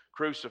was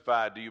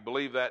crucified? Do you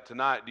believe that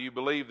tonight? Do you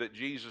believe that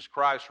Jesus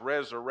Christ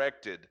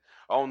resurrected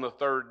on the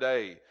third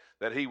day,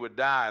 that he would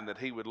die and that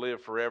he would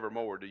live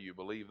forevermore? Do you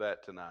believe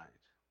that tonight?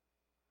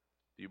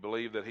 Do you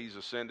believe that he's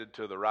ascended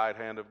to the right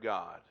hand of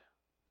God?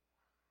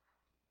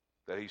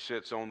 That he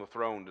sits on the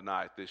throne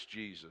tonight, this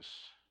Jesus?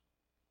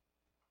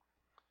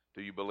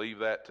 Do you believe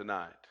that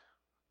tonight?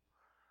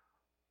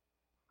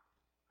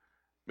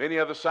 Many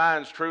other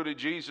signs truly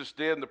Jesus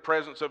did in the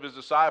presence of his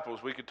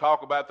disciples. We could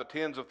talk about the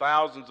tens of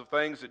thousands of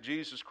things that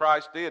Jesus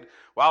Christ did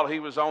while he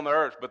was on the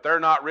earth, but they're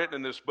not written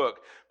in this book.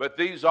 But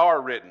these are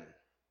written.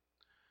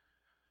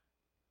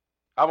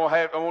 I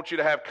want you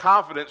to have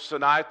confidence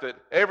tonight that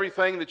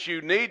everything that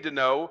you need to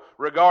know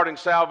regarding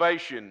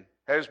salvation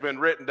has been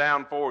written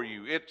down for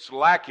you. It's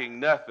lacking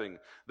nothing.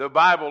 The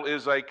Bible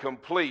is a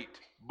complete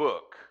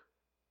book.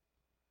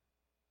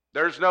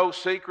 There's no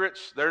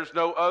secrets. There's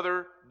no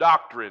other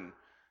doctrine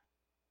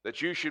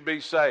that you should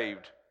be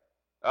saved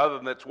other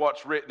than that's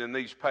what's written in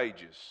these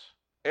pages.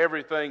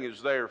 Everything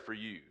is there for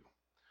you.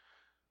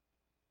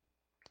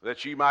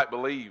 That you might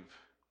believe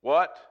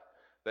what?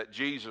 That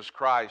Jesus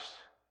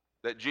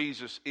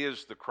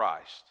is the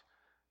Christ.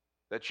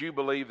 That you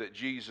believe that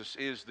Jesus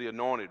is the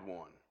anointed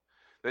one.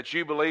 That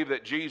you believe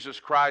that Jesus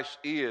Christ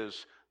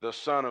is the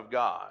Son of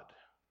God.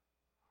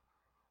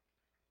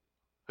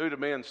 Who do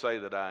men say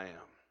that I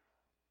am?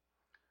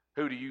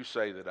 Who do you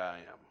say that I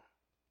am?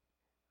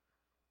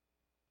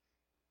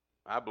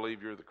 I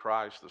believe you're the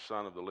Christ, the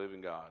Son of the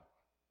living God.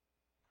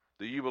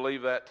 Do you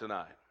believe that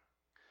tonight?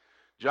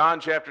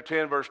 John chapter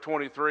 10, verse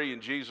 23,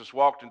 and Jesus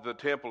walked into the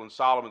temple in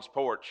Solomon's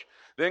porch.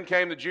 Then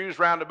came the Jews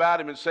round about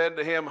him and said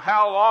to him,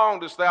 How long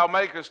dost thou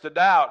make us to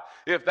doubt?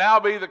 If thou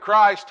be the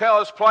Christ, tell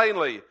us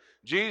plainly.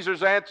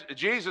 Jesus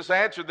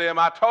answered them,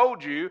 I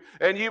told you,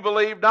 and ye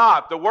believe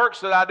not. The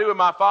works that I do in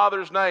my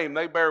Father's name,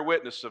 they bear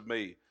witness of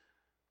me.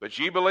 But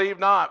ye believe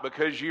not,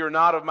 because ye are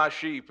not of my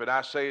sheep. And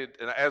I say it,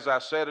 and as I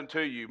said unto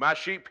you, my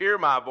sheep hear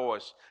my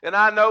voice, and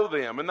I know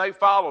them, and they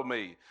follow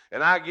me.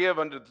 And I give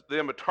unto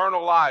them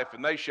eternal life,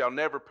 and they shall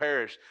never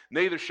perish.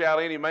 Neither shall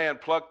any man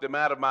pluck them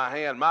out of my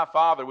hand. My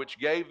Father, which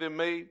gave them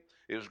me,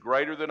 is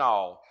greater than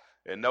all,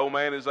 and no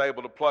man is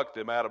able to pluck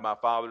them out of my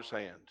Father's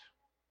hand.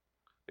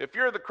 If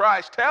you're the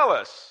Christ, tell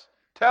us.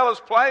 Tell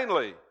us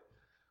plainly.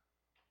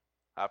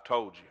 I've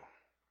told you.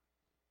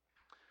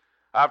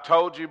 I've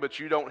told you, but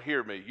you don't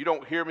hear me. You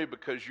don't hear me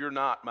because you're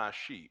not my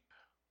sheep.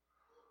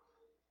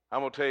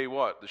 I'm going to tell you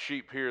what, the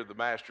sheep hear the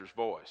master's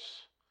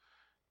voice.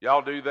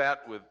 Y'all do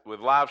that with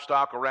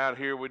livestock around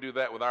here. We do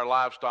that with our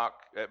livestock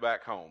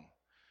back home.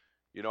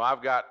 You know,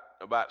 I've got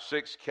about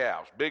 6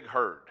 cows, big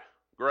herd,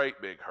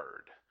 great big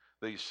herd,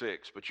 these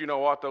 6. But you know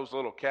what, those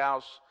little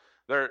cows,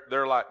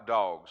 they're like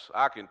dogs.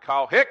 I can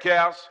call, "Hey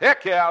cows, hey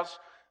cows,"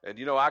 and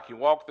you know, I can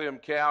walk them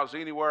cows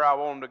anywhere I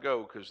want them to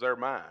go because they're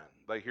mine.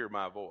 They hear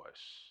my voice.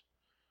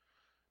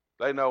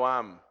 They know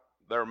I'm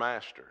their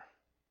master.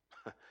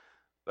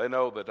 They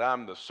know that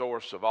I'm the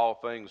source of all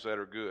things that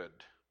are good.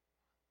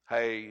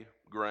 Hay,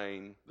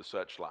 grain, the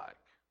such like.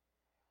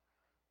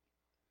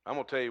 I'm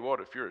going to tell you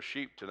what, if you're a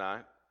sheep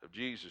tonight of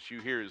Jesus,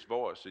 you hear his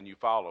voice and you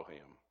follow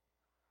him.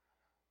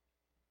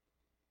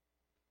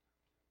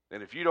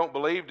 And if you don't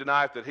believe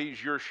tonight that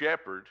he's your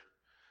shepherd,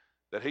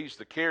 that he's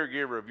the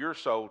caregiver of your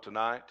soul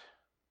tonight,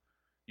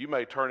 you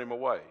may turn him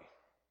away.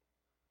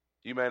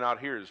 You may not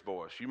hear his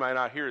voice. You may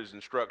not hear his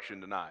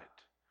instruction tonight.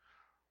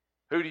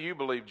 Who do you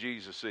believe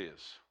Jesus is?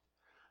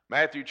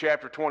 Matthew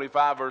chapter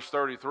 25, verse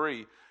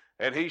 33,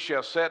 and he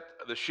shall set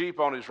the sheep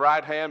on his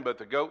right hand, but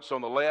the goats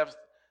on the left.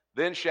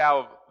 Then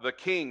shall the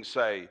king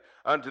say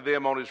unto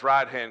them on his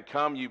right hand,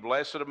 Come, ye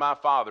blessed of my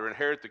Father,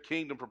 inherit the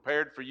kingdom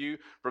prepared for you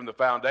from the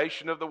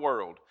foundation of the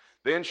world.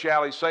 Then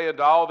shall he say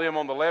unto all them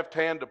on the left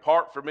hand,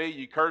 Depart from me,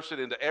 ye cursed,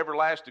 into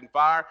everlasting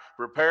fire,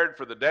 prepared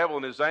for the devil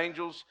and his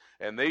angels,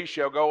 and these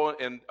shall go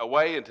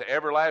away into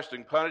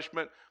everlasting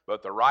punishment,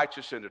 but the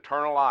righteous into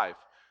eternal life.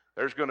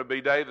 There's going to be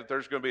a day that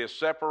there's going to be a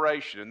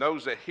separation, and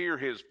those that hear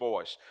his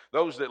voice,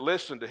 those that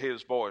listen to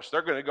his voice,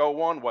 they're going to go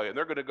one way, and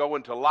they're going to go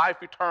into life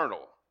eternal.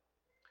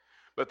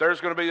 But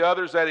there's going to be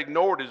others that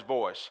ignored his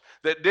voice,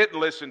 that didn't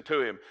listen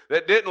to him,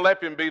 that didn't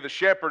let him be the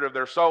shepherd of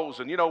their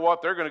souls. And you know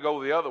what? They're going to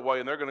go the other way,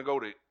 and they're going to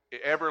go to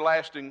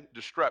everlasting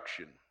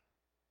destruction.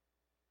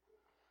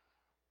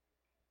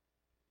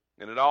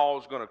 And it all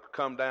is going to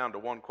come down to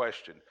one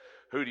question.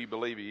 Who do you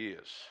believe he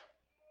is?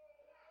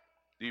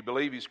 Do you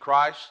believe he's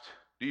Christ?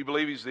 Do you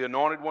believe he's the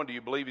anointed one? Do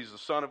you believe he's the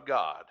Son of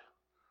God?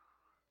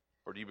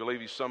 Or do you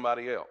believe he's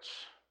somebody else?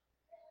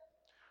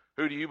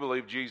 Who do you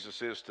believe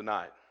Jesus is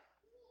tonight?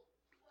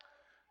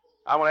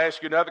 I want to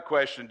ask you another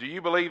question. Do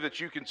you believe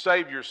that you can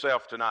save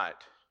yourself tonight?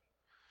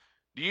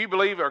 Do you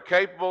believe are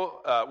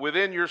capable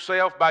within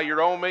yourself by your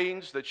own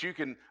means that you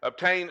can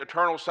obtain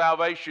eternal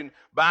salvation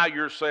by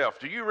yourself?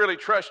 Do you really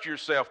trust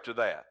yourself to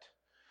that?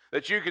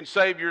 That you can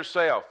save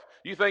yourself?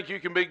 You think you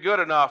can be good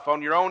enough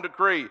on your own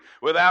decree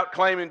without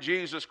claiming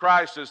Jesus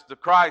Christ as the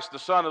Christ, the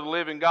Son of the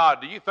living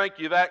God? Do you think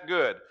you're that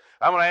good?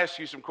 I'm going to ask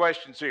you some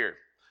questions here.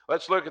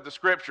 Let's look at the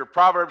scripture.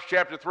 Proverbs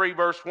chapter 3,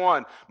 verse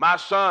 1. My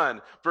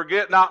son,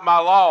 forget not my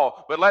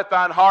law, but let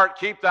thine heart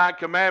keep thine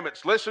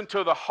commandments. Listen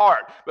to the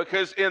heart,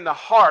 because in the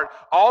heart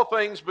all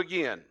things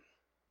begin.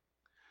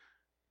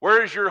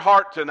 Where is your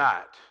heart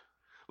tonight?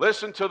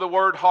 Listen to the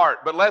word heart,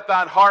 but let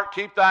thine heart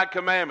keep thy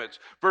commandments.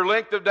 For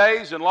length of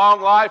days and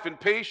long life and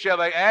peace shall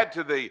they add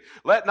to thee.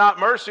 Let not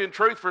mercy and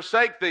truth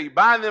forsake thee.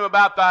 Bind them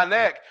about thy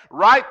neck.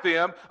 Write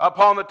them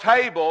upon the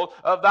table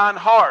of thine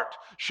heart.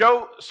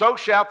 So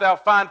shalt thou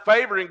find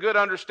favor and good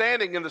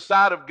understanding in the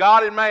sight of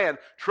God and man.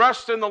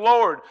 Trust in the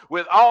Lord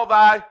with all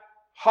thy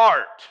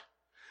heart.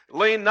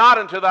 Lean not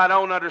unto thine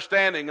own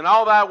understanding. In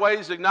all thy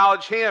ways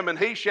acknowledge him, and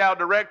he shall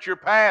direct your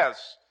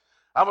paths.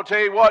 I'm going to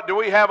tell you what, do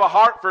we have a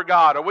heart for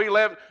God? Are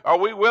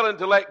we willing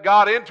to let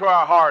God into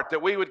our heart,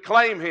 that we would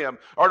claim him?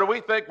 Or do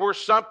we think we're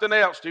something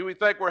else? Do we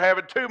think we're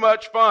having too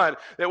much fun,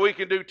 that we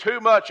can do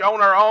too much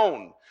on our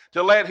own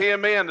to let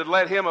him in, to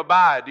let him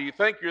abide? Do you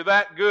think you're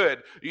that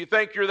good? Do you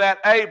think you're that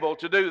able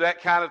to do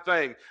that kind of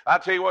thing? I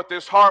tell you what,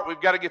 this heart, we've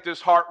got to get this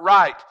heart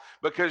right,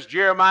 because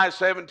Jeremiah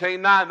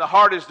 17:9, the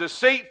heart is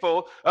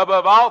deceitful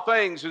above all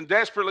things and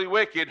desperately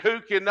wicked.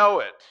 Who can know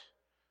it?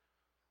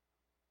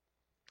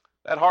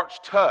 That heart's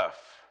tough.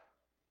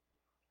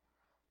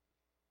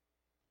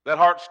 That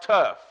heart's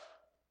tough.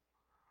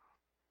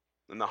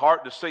 And the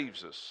heart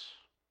deceives us.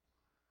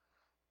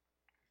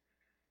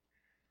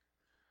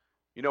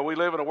 You know, we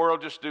live in a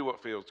world, just do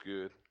what feels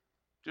good.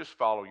 Just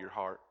follow your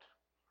heart.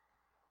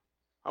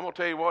 I'm going to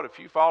tell you what, if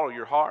you follow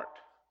your heart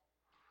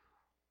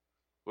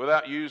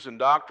without using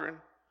doctrine,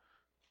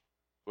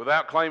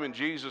 without claiming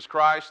Jesus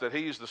Christ, that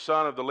he's the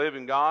Son of the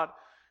living God,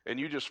 and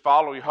you just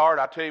follow your heart,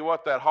 I tell you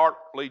what, that heart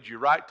leads you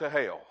right to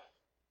hell.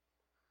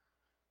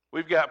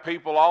 We've got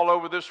people all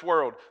over this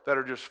world that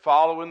are just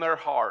following their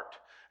heart,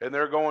 and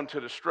they're going to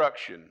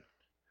destruction.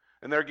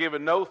 And they're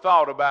giving no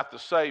thought about the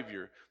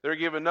Savior. They're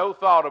giving no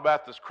thought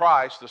about this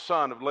Christ, the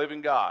Son of the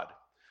living God.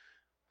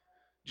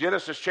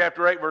 Genesis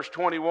chapter 8, verse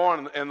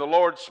 21, and the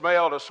Lord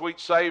smelled a sweet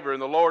savor,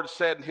 and the Lord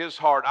said in his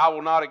heart, I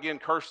will not again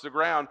curse the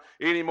ground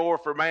any more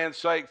for man's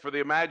sake, for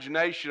the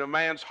imagination of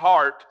man's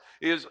heart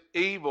is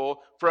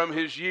evil from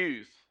his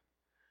youth.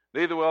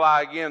 Neither will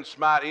I again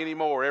smite any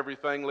more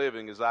everything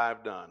living as I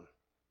have done.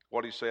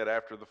 What he said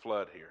after the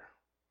flood here.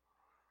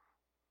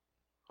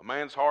 A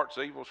man's heart's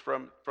evil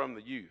from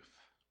the youth.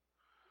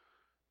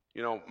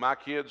 You know, my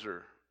kids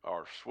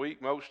are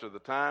sweet most of the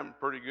time,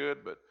 pretty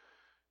good, but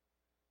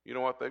you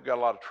know what? They've got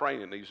a lot of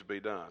training that needs to be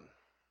done.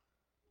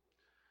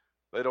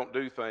 They don't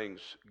do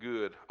things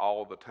good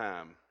all the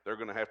time. They're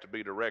going to have to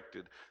be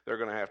directed. They're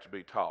going to have to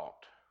be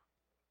taught.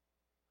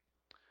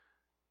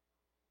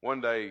 One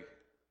day,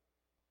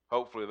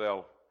 hopefully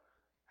they'll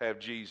have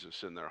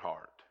Jesus in their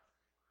heart.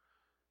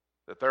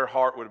 That their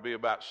heart would be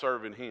about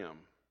serving him.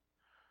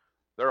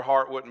 Their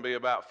heart wouldn't be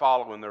about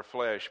following their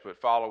flesh,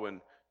 but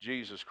following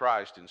Jesus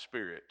Christ in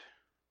spirit.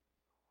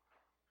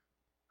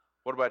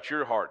 What about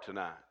your heart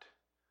tonight?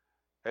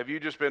 Have you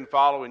just been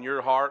following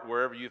your heart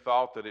wherever you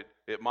thought that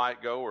it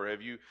might go, or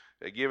have you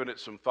given it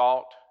some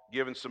thought,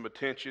 given some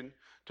attention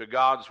to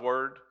God's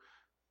word,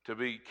 to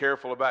be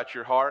careful about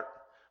your heart?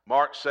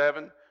 Mark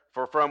 7,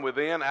 for from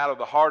within, out of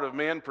the heart of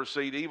men,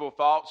 proceed evil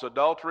thoughts,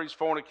 adulteries,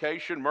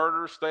 fornication,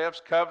 murders,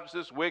 thefts,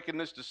 covetousness,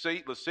 wickedness,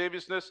 deceit,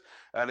 lasciviousness,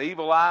 an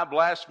evil eye,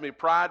 blasphemy,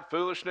 pride,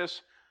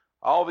 foolishness.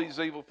 All these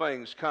evil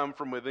things come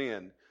from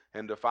within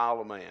and defile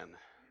a man.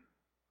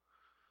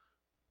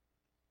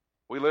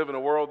 We live in a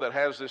world that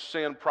has this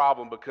sin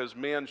problem because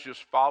men's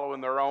just following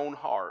their own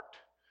heart.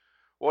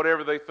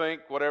 Whatever they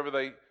think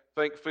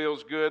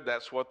feels good,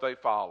 that's what they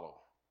follow.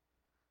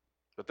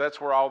 But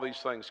that's where all these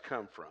things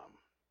come from.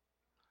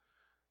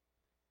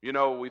 You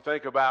know, we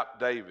think about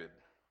David.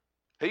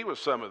 He was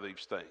some of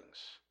these things.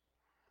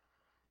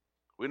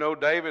 We know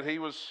David, he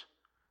was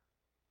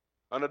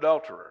an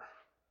adulterer.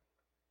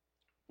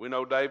 We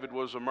know David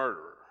was a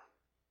murderer.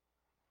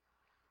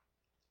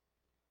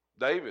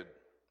 David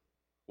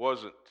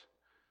wasn't,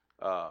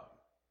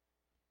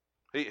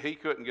 he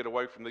couldn't get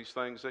away from these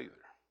things either.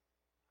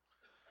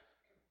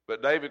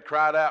 But David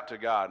cried out to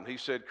God, and he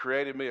said,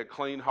 create in me a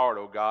clean heart,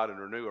 O God, and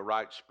renew a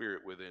right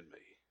spirit within me.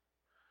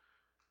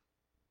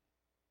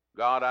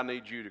 God, I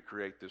need you to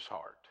create this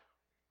heart.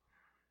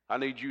 I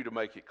need you to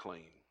make it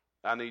clean.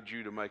 I need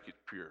you to make it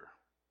pure.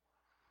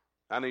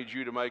 I need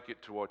you to make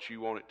it to what you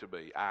want it to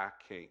be. I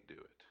can't do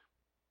it.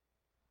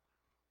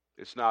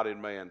 It's not in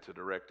man to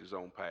direct his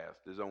own path,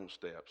 his own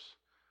steps.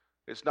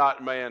 It's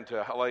not man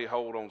to lay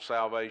hold on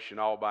salvation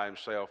all by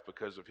himself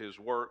because of his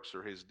works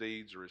or his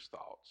deeds or his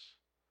thoughts.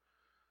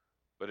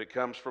 But it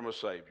comes from a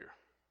Savior.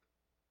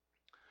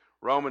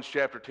 Romans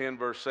chapter 10,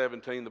 verse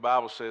 17, the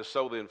Bible says,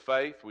 so then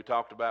faith, we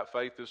talked about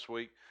faith this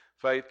week,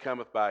 faith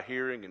cometh by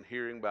hearing, and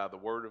hearing by the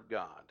word of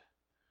God.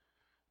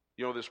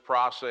 You know, this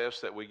process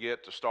that we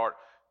get to start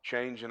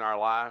changing our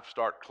life,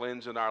 start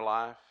cleansing our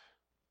life.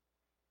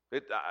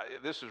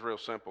 This is real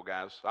simple,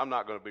 guys. I'm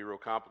not going to be real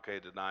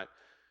complicated tonight.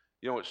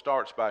 You know, it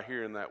starts by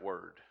hearing that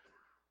word.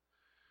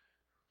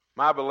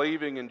 My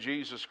believing in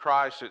Jesus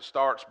Christ, it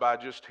starts by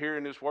just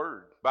hearing his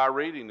word, by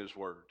reading his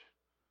word.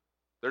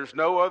 There's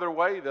no other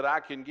way that I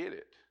can get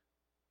it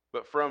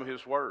but from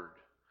his word.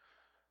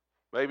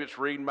 Maybe it's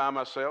reading by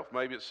myself.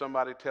 Maybe it's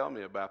somebody telling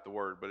me about the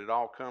word, but it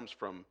all comes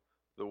from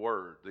the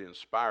word, the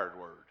inspired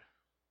word.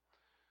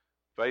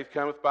 Faith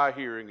cometh by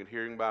hearing, and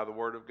hearing by the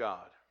word of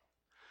God.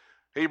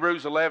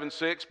 Hebrews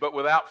 11:6, but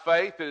without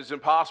faith it is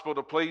impossible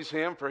to please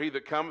him, for he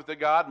that cometh to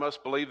God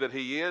must believe that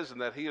he is,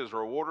 and that he is a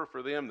rewarder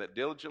for them that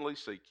diligently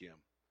seek him.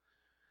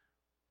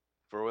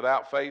 For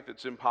without faith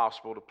it's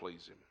impossible to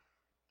please him.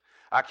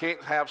 I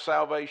can't have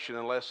salvation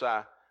unless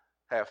I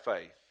have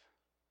faith,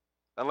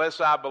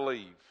 unless I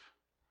believe.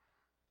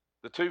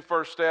 The two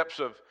first steps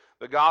of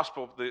the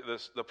gospel,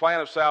 the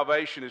plan of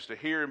salvation is to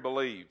hear and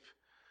believe.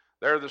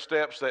 They're the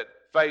steps that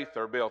faith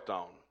are built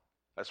on.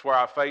 That's where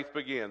our faith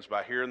begins,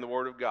 by hearing the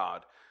word of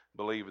God,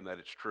 believing that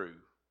it's true.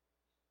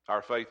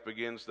 Our faith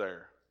begins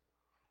there.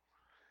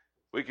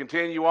 We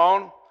continue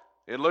on.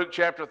 In Luke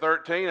chapter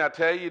 13, I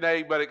tell you,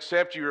 nay, but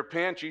except you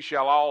repent, ye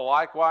shall all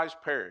likewise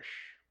perish.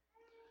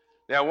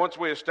 Now, once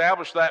we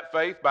establish that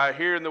faith by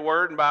hearing the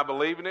word and by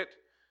believing it,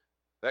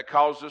 that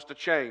causes us to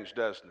change,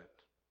 doesn't it?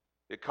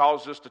 It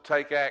causes us to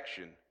take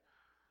action.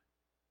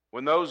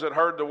 When those that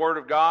heard the word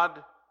of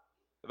God,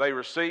 they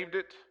received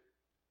it,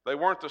 they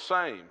weren't the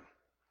same.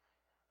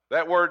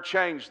 That word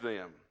changed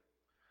them.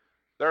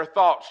 Their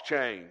thoughts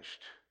changed.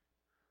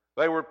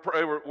 They were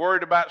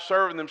worried about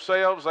serving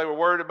themselves. They were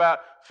worried about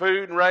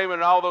food and raiment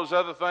and all those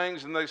other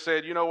things. And they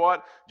said, you know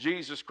what?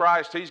 Jesus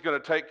Christ, he's going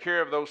to take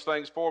care of those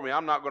things for me.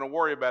 I'm not going to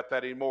worry about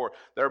that anymore.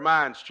 Their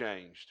minds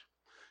changed.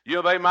 You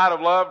know, they might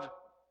have loved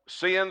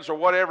sins or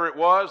whatever it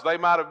was. They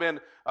might have been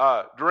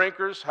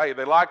drinkers. Hey,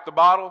 they liked the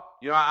bottle.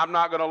 I'm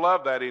not going to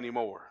love that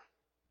anymore.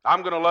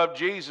 I'm going to love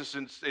Jesus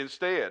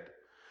instead.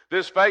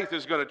 This faith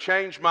is going to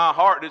change my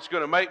heart. It's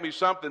going to make me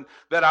something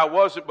that I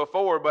wasn't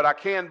before, but I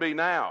can be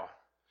now.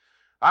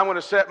 I'm going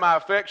to set my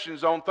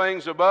affections on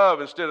things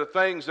above instead of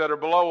things that are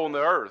below on the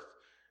earth.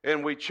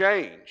 And we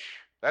change.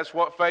 That's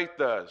what faith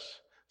does.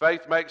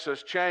 Faith makes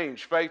us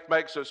change. Faith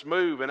makes us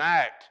move and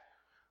act.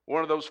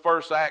 One of those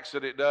first acts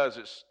that it does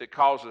is it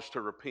calls us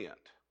to repent.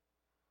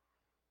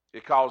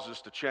 It calls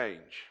us to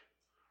change.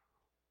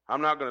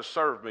 I'm not going to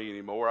serve me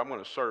anymore. I'm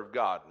going to serve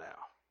God now.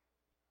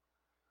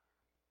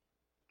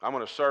 I'm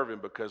going to serve Him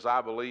because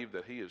I believe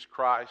that He is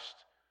Christ.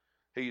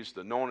 He is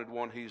the anointed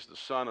one. He's the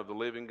Son of the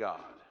living God.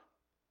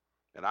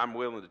 And I'm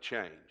willing to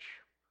change.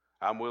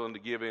 I'm willing to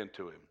give in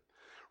to Him.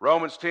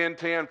 Romans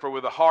 10:10, for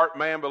with the heart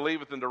man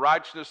believeth unto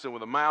righteousness, and with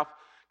the mouth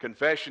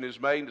confession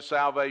is made unto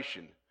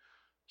salvation.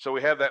 So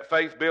we have that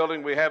faith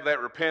building, we have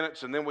that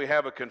repentance, and then we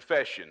have a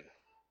confession.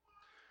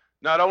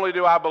 Not only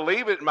do I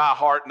believe it in my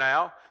heart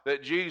now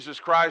that Jesus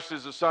Christ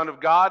is the Son of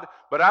God,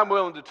 but I'm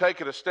willing to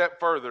take it a step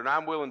further, and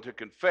I'm willing to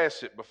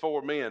confess it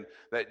before men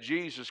that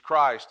Jesus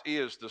Christ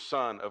is the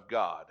Son of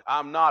God.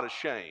 I'm not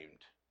ashamed.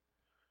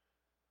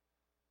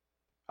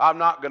 I'm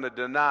not going to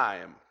deny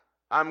Him.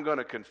 I'm going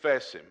to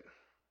confess Him.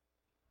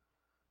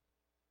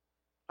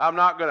 I'm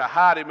not going to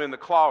hide Him in the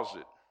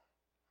closet,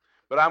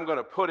 but I'm going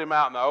to put Him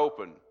out in the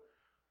open,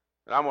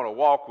 and I'm going to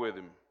walk with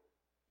Him.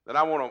 And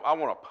I want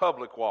a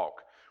public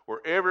walk where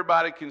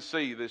everybody can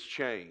see this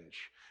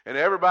change, and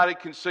everybody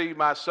can see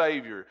my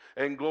Savior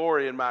and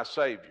glory in my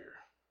Savior.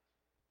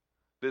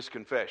 This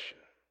confession.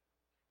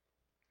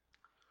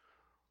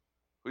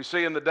 We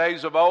see in the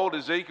days of old,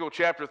 Ezekiel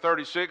chapter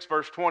 36,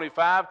 verse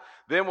 25,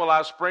 then will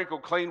I sprinkle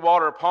clean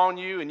water upon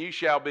you, and you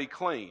shall be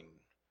clean.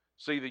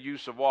 See the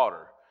use of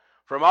water.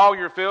 From all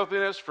your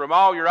filthiness, from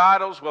all your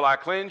idols will I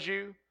cleanse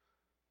you.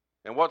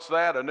 And what's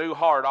that? A new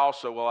heart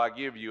also will I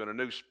give you, and a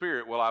new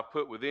spirit will I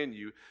put within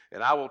you.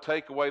 And I will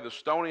take away the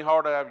stony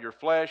heart out of your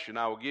flesh, and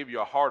I will give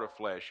you a heart of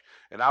flesh.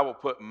 And I will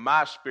put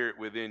my spirit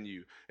within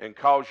you, and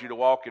cause you to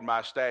walk in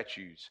my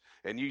statutes.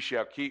 And you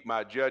shall keep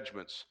my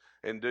judgments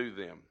and do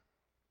them.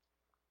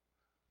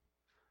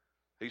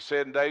 He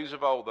said in days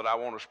of old that I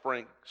want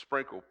to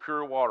sprinkle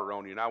pure water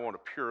on you, and I want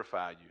to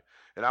purify you.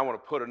 And I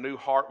want to put a new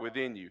heart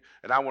within you,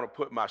 and I want to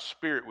put my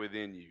spirit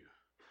within you.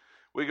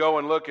 We go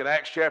and look at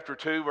Acts chapter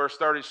 2, verse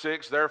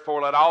 36.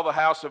 Therefore let all the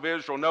house of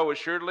Israel know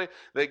assuredly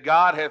that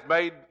God hath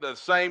made the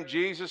same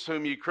Jesus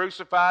whom ye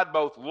crucified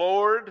both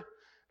Lord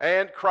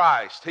and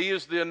Christ. He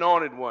is the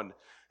anointed one.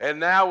 And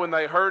now when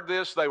they heard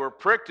this, they were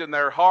pricked in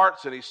their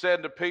hearts. And he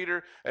said to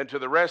Peter and to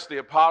the rest of the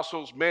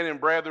apostles, men and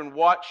brethren,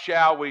 what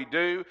shall we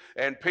do?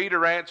 And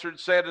Peter answered,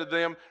 said to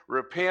them,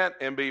 repent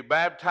and be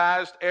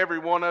baptized, every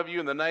one of you,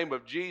 in the name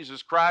of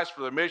Jesus Christ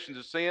for the remission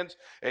of sins,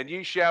 and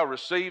ye shall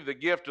receive the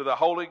gift of the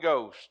Holy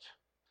Ghost.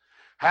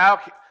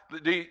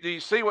 Do you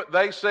see what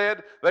they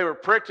said? They were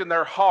pricked in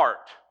their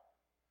heart.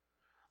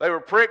 They were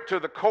pricked to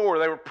the core.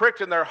 They were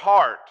pricked in their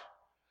heart.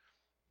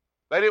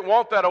 They didn't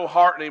want that old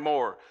heart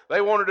anymore.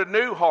 They wanted a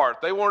new heart.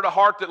 They wanted a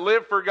heart that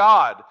lived for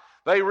God.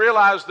 They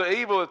realized the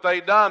evil that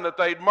they'd done, that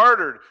they'd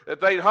murdered,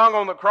 that they'd hung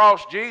on the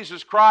cross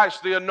Jesus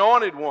Christ, the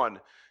anointed one.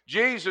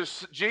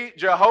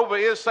 Jehovah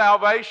is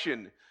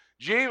salvation.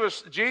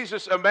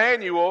 Jesus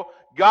Emmanuel,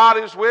 God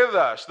is with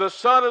us, the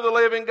Son of the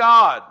living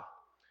God.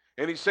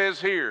 And he says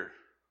here,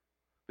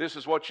 this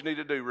is what you need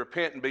to do,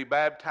 repent and be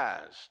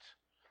baptized.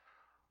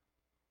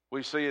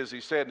 We see, as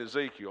he said in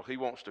Ezekiel, he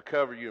wants to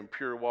cover you in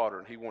pure water,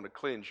 and he wants to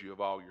cleanse you of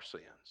all your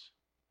sins.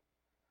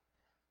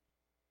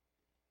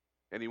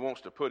 And he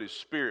wants to put his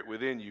spirit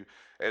within you,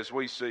 as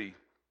we see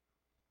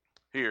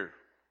here.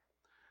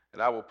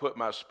 And I will put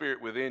my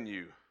spirit within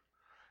you.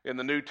 In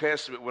the New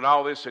Testament, when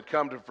all this had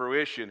come to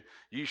fruition,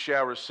 ye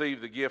shall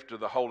receive the gift of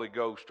the Holy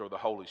Ghost or the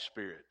Holy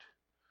Spirit.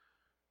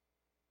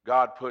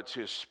 God puts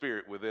his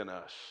spirit within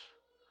us,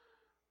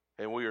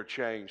 and we are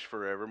changed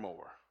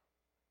forevermore.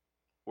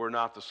 We're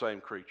not the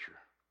same creature.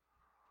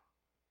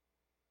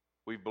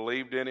 We've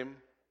believed in him,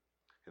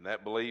 and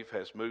that belief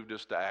has moved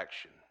us to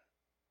action.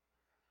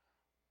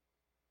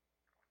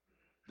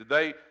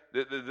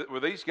 Were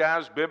these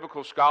guys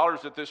biblical scholars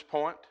at this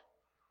point?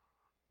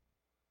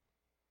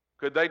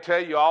 Could they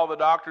tell you all the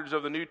doctrines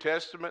of the New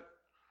Testament?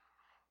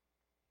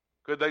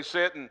 Could they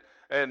sit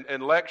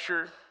and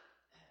lecture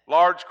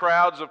large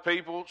crowds of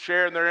people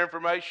sharing their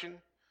information?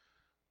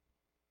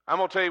 I'm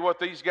going to tell you what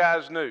these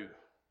guys knew.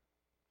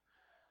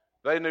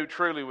 They knew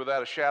truly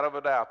without a shadow of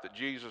a doubt that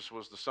Jesus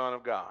was the Son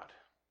of God.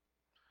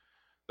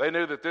 They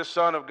knew that this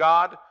Son of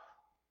God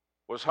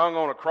was hung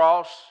on a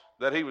cross,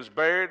 that he was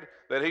buried,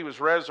 that he was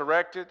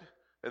resurrected,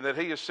 and that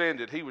he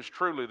ascended. He was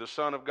truly the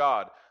Son of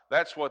God.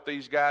 That's what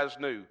these guys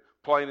knew,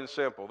 plain and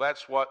simple.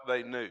 That's what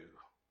they knew.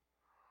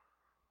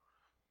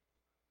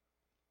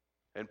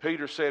 And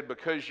Peter said,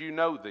 because you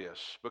know this,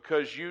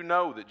 because you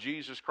know that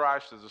Jesus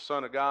Christ is the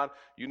Son of God,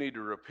 you need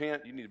to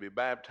repent, you need to be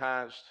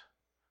baptized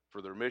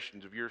for the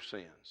remission of your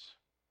sins.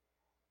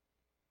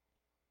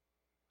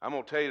 I'm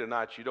going to tell you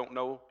tonight, you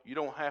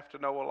don't have to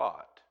know a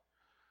lot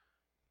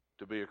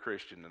to be a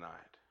Christian tonight.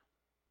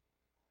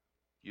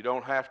 You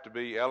don't have to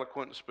be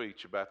eloquent in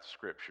speech about the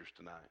Scriptures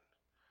tonight.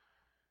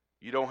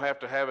 You don't have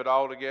to have it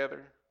all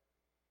together.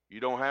 You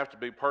don't have to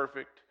be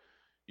perfect.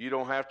 You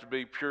don't have to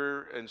be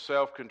pure and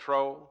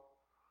self-control.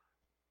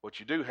 What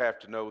you do have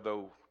to know,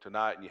 though,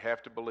 tonight, and you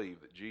have to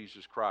believe that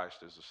Jesus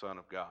Christ is the Son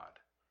of God.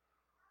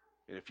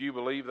 And if you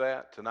believe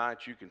that,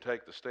 tonight you can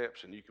take the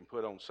steps and you can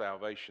put on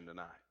salvation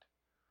tonight.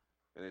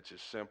 And it's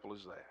as simple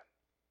as that.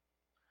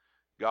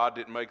 God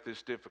didn't make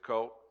this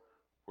difficult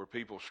where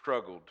people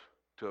struggled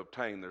to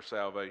obtain their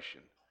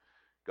salvation.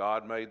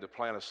 God made the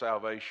plan of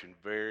salvation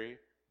very,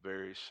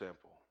 very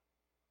simple.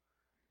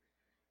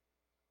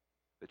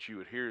 That you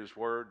would hear His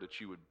word, that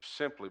you would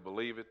simply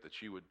believe it,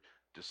 that you would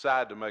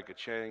decide to make a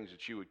change,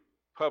 that you would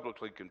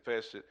publicly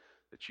confess it,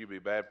 that you be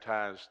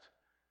baptized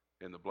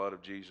in the blood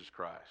of Jesus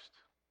Christ.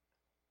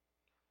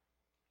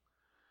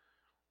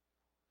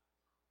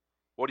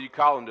 What do you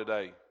call Him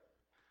today?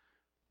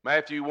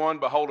 Matthew 1,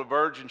 behold, a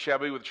virgin shall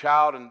be with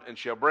child and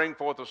shall bring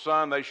forth a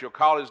son. They shall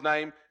call his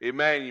name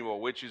Emmanuel,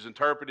 which is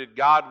interpreted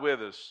God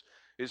with us.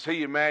 Is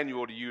He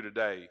Emmanuel to you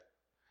today?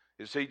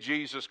 Is He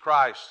Jesus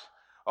Christ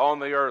on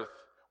the earth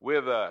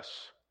with us?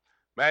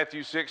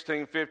 Matthew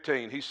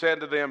 16:15, He said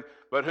to them,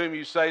 but whom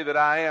you say that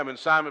I am? And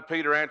Simon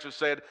Peter answered,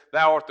 said,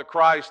 Thou art the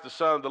Christ, the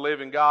Son of the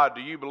living God. Do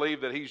you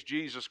believe that He's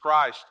Jesus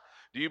Christ?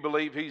 Do you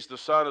believe He's the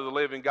Son of the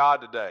living God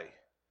today?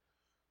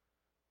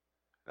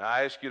 Now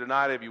I ask you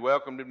tonight, have you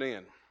welcomed Him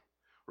in?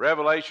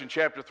 Revelation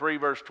chapter 3,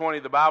 verse 20,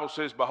 the Bible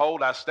says,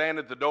 Behold, I stand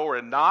at the door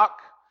and knock,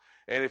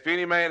 and if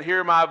any man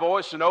hear my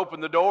voice and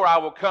open the door, I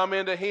will come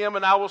into him,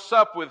 and I will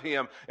sup with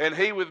him, and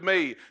he with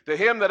me. To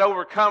him that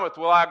overcometh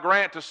will I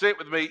grant to sit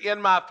with me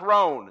in my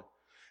throne,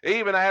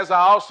 even as I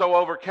also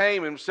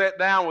overcame and sat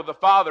down with the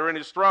Father in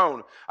His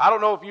throne. I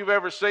don't know if you've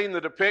ever seen the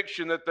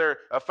depiction that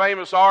a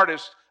famous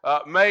artist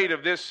made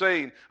of this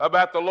scene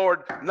about the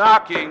Lord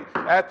knocking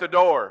at the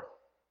door.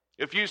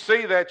 If you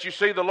see that, you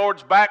see the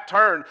Lord's back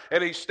turned,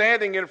 and He's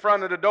standing in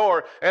front of the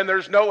door, and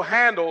there's no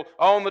handle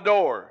on the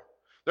door.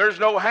 There's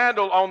no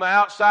handle on the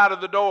outside of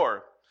the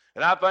door.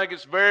 And I think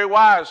it's very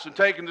wise in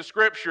taking the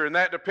Scripture and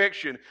that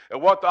depiction and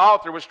what the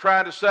author was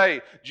trying to say.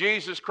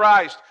 Jesus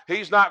Christ,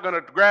 He's not going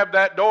to grab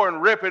that door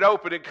and rip it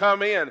open and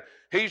come in.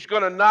 He's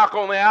going to knock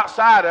on the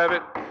outside of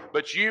it,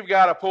 but you've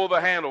got to pull the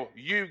handle.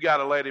 You've got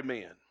to let Him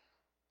in.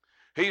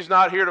 He's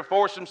not here to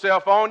force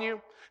Himself on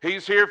you.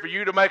 He's here for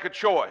you to make a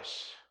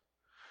choice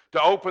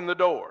to open the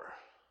door.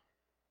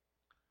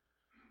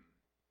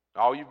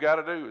 All you've got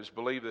to do is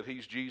believe that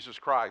He's Jesus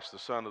Christ, the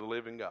Son of the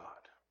living God.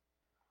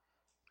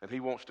 And He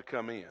wants to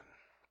come in.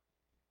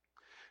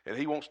 And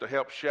He wants to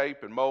help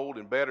shape and mold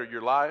and better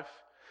your life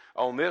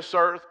on this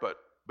earth, but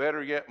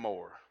better yet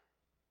more.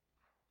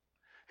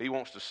 He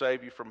wants to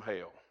save you from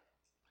hell.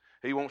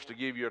 He wants to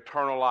give you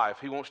eternal life.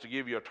 He wants to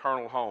give you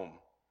eternal home.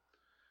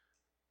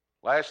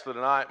 Lastly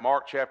tonight,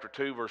 Mark chapter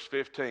 2, verse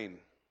 15.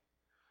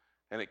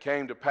 And it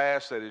came to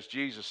pass that as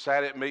Jesus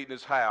sat at meat in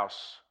His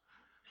house,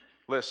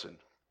 listen,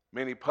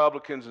 many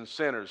publicans and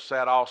sinners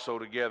sat also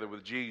together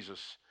with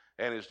Jesus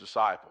and His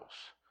disciples.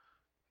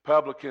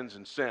 Publicans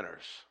and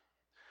sinners.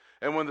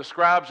 And when the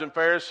scribes and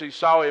Pharisees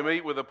saw Him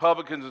eat with the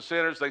publicans and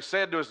sinners, they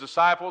said to His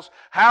disciples,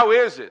 How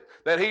is it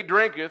that He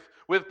drinketh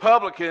with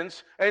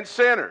publicans and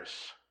sinners?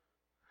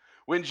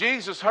 When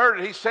Jesus heard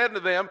it, He said to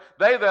them,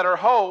 They that are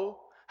whole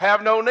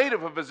have no need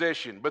of a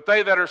physician, but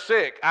they that are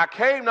sick. I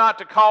came not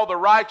to call the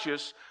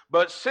righteous,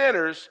 but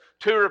sinners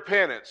to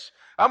repentance.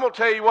 I'm going to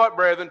tell you what,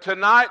 brethren,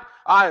 tonight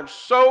I am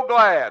so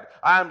glad,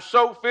 I am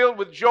so filled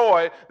with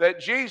joy that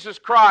Jesus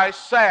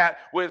Christ sat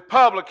with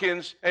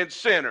publicans and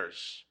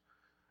sinners.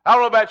 I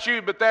don't know about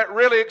you, but that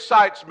really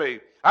excites me.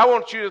 I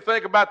want you to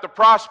think about the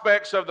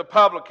prospects of the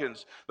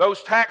publicans,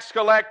 those tax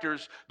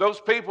collectors,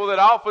 those people that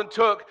often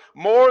took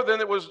more than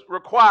it was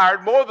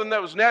required, more than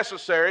that was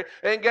necessary,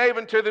 and gave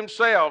unto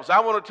themselves. I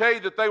want to tell you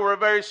that they were a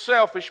very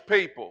selfish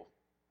people.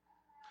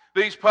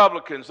 These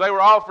publicans, they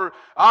were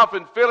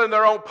often filling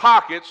their own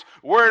pockets,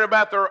 worrying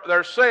about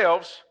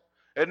themselves,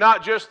 and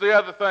not just the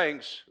other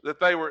things that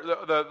they were,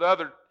 the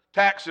other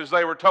taxes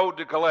they were told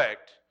to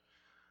collect.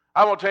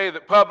 I want to tell you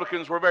that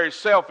publicans were very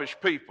selfish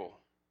people.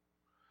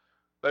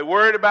 They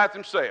worried about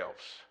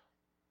themselves.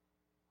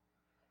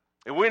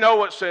 And we know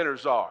what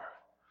sinners are.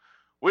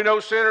 We know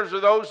sinners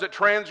are those that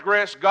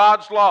transgress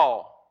God's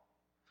law.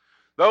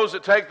 Those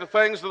that take the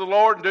things of the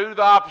Lord and do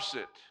the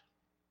opposite.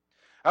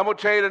 I'm going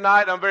to tell you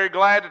tonight, I'm very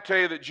glad to tell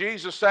you that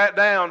Jesus sat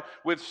down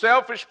with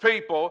selfish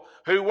people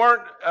who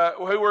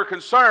were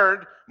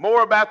concerned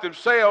more about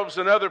themselves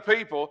than other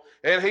people,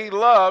 and He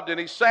loved and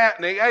He sat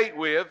and He ate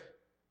with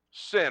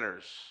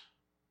sinners.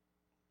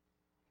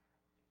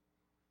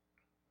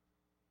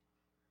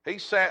 He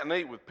sat and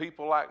ate with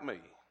people like me.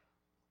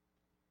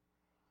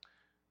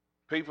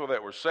 People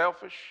that were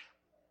selfish,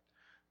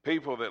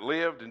 people that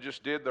lived and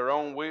just did their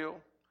own will,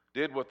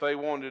 did what they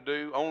wanted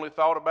to do, only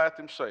thought about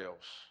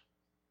themselves.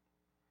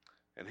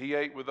 And He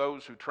ate with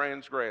those who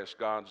transgressed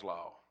God's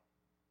law.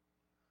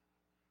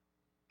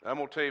 I'm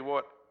going to tell you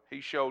what,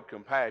 He showed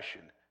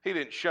compassion He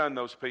didn't shun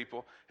those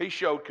people. He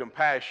showed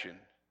compassion.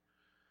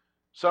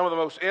 Some of the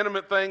most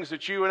intimate things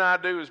that you and I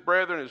do as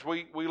brethren is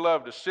we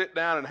love to sit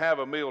down and have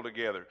a meal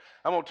together.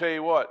 I'm going to tell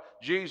you what,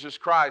 Jesus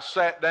Christ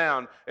sat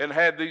down and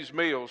had these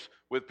meals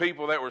with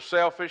people that were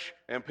selfish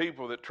and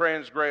people that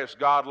transgressed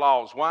God's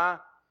laws. Why?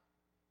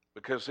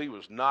 Because he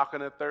was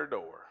knocking at their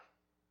door.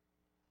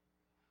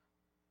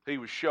 He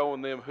was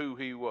showing them who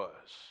he was.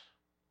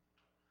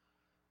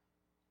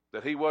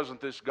 That he wasn't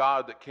this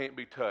God that can't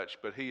be touched,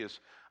 but he is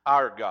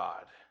our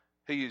God.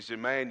 He is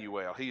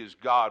Emmanuel. He is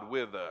God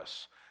with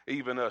us,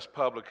 even us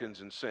publicans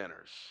and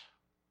sinners.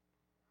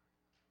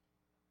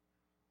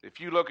 If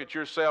you look at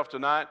yourself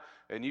tonight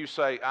and you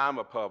say, I'm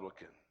a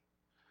publican,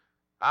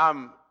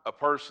 I'm a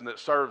person that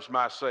serves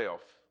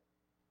myself,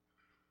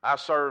 I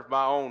serve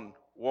my own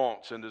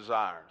wants and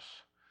desires.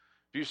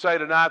 If you say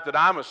tonight that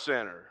I'm a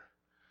sinner,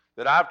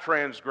 that I've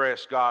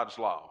transgressed God's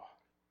law,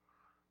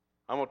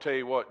 I'm going to tell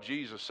you what,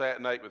 Jesus sat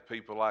and ate with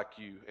people like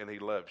you, and he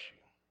loves you.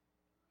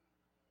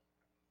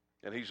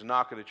 And he's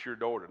knocking at your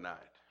door tonight.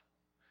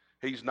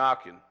 He's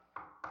knocking.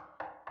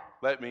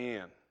 Let me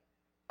in.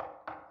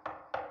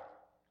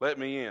 Let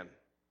me in.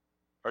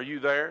 Are you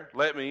there?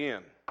 Let me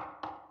in.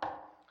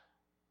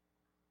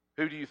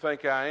 Who do you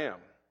think I am?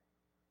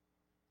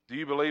 Do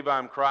you believe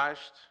I'm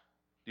Christ?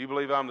 Do you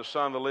believe I'm the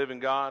Son of the living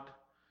God?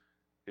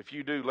 If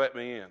you do, let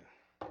me in.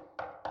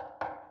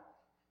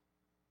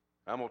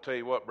 I'm going to tell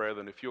you what,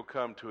 brethren, if you'll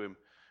come to him,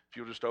 if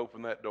you'll just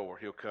open that door,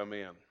 he'll come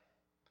in.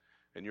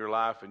 And your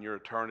life and your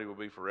eternity will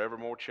be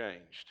forevermore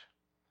changed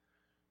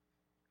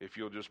if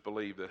you'll just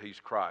believe that he's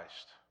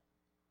Christ,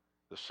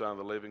 the Son of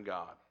the living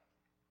God.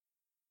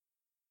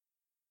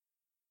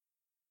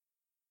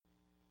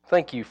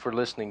 Thank you for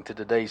listening to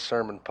today's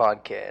sermon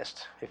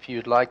podcast. If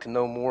you'd like to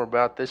know more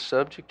about this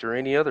subject or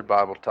any other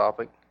Bible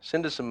topic,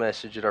 send us a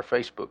message at our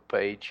Facebook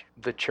page,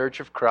 The Church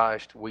of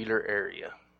Christ, Wheeler Area.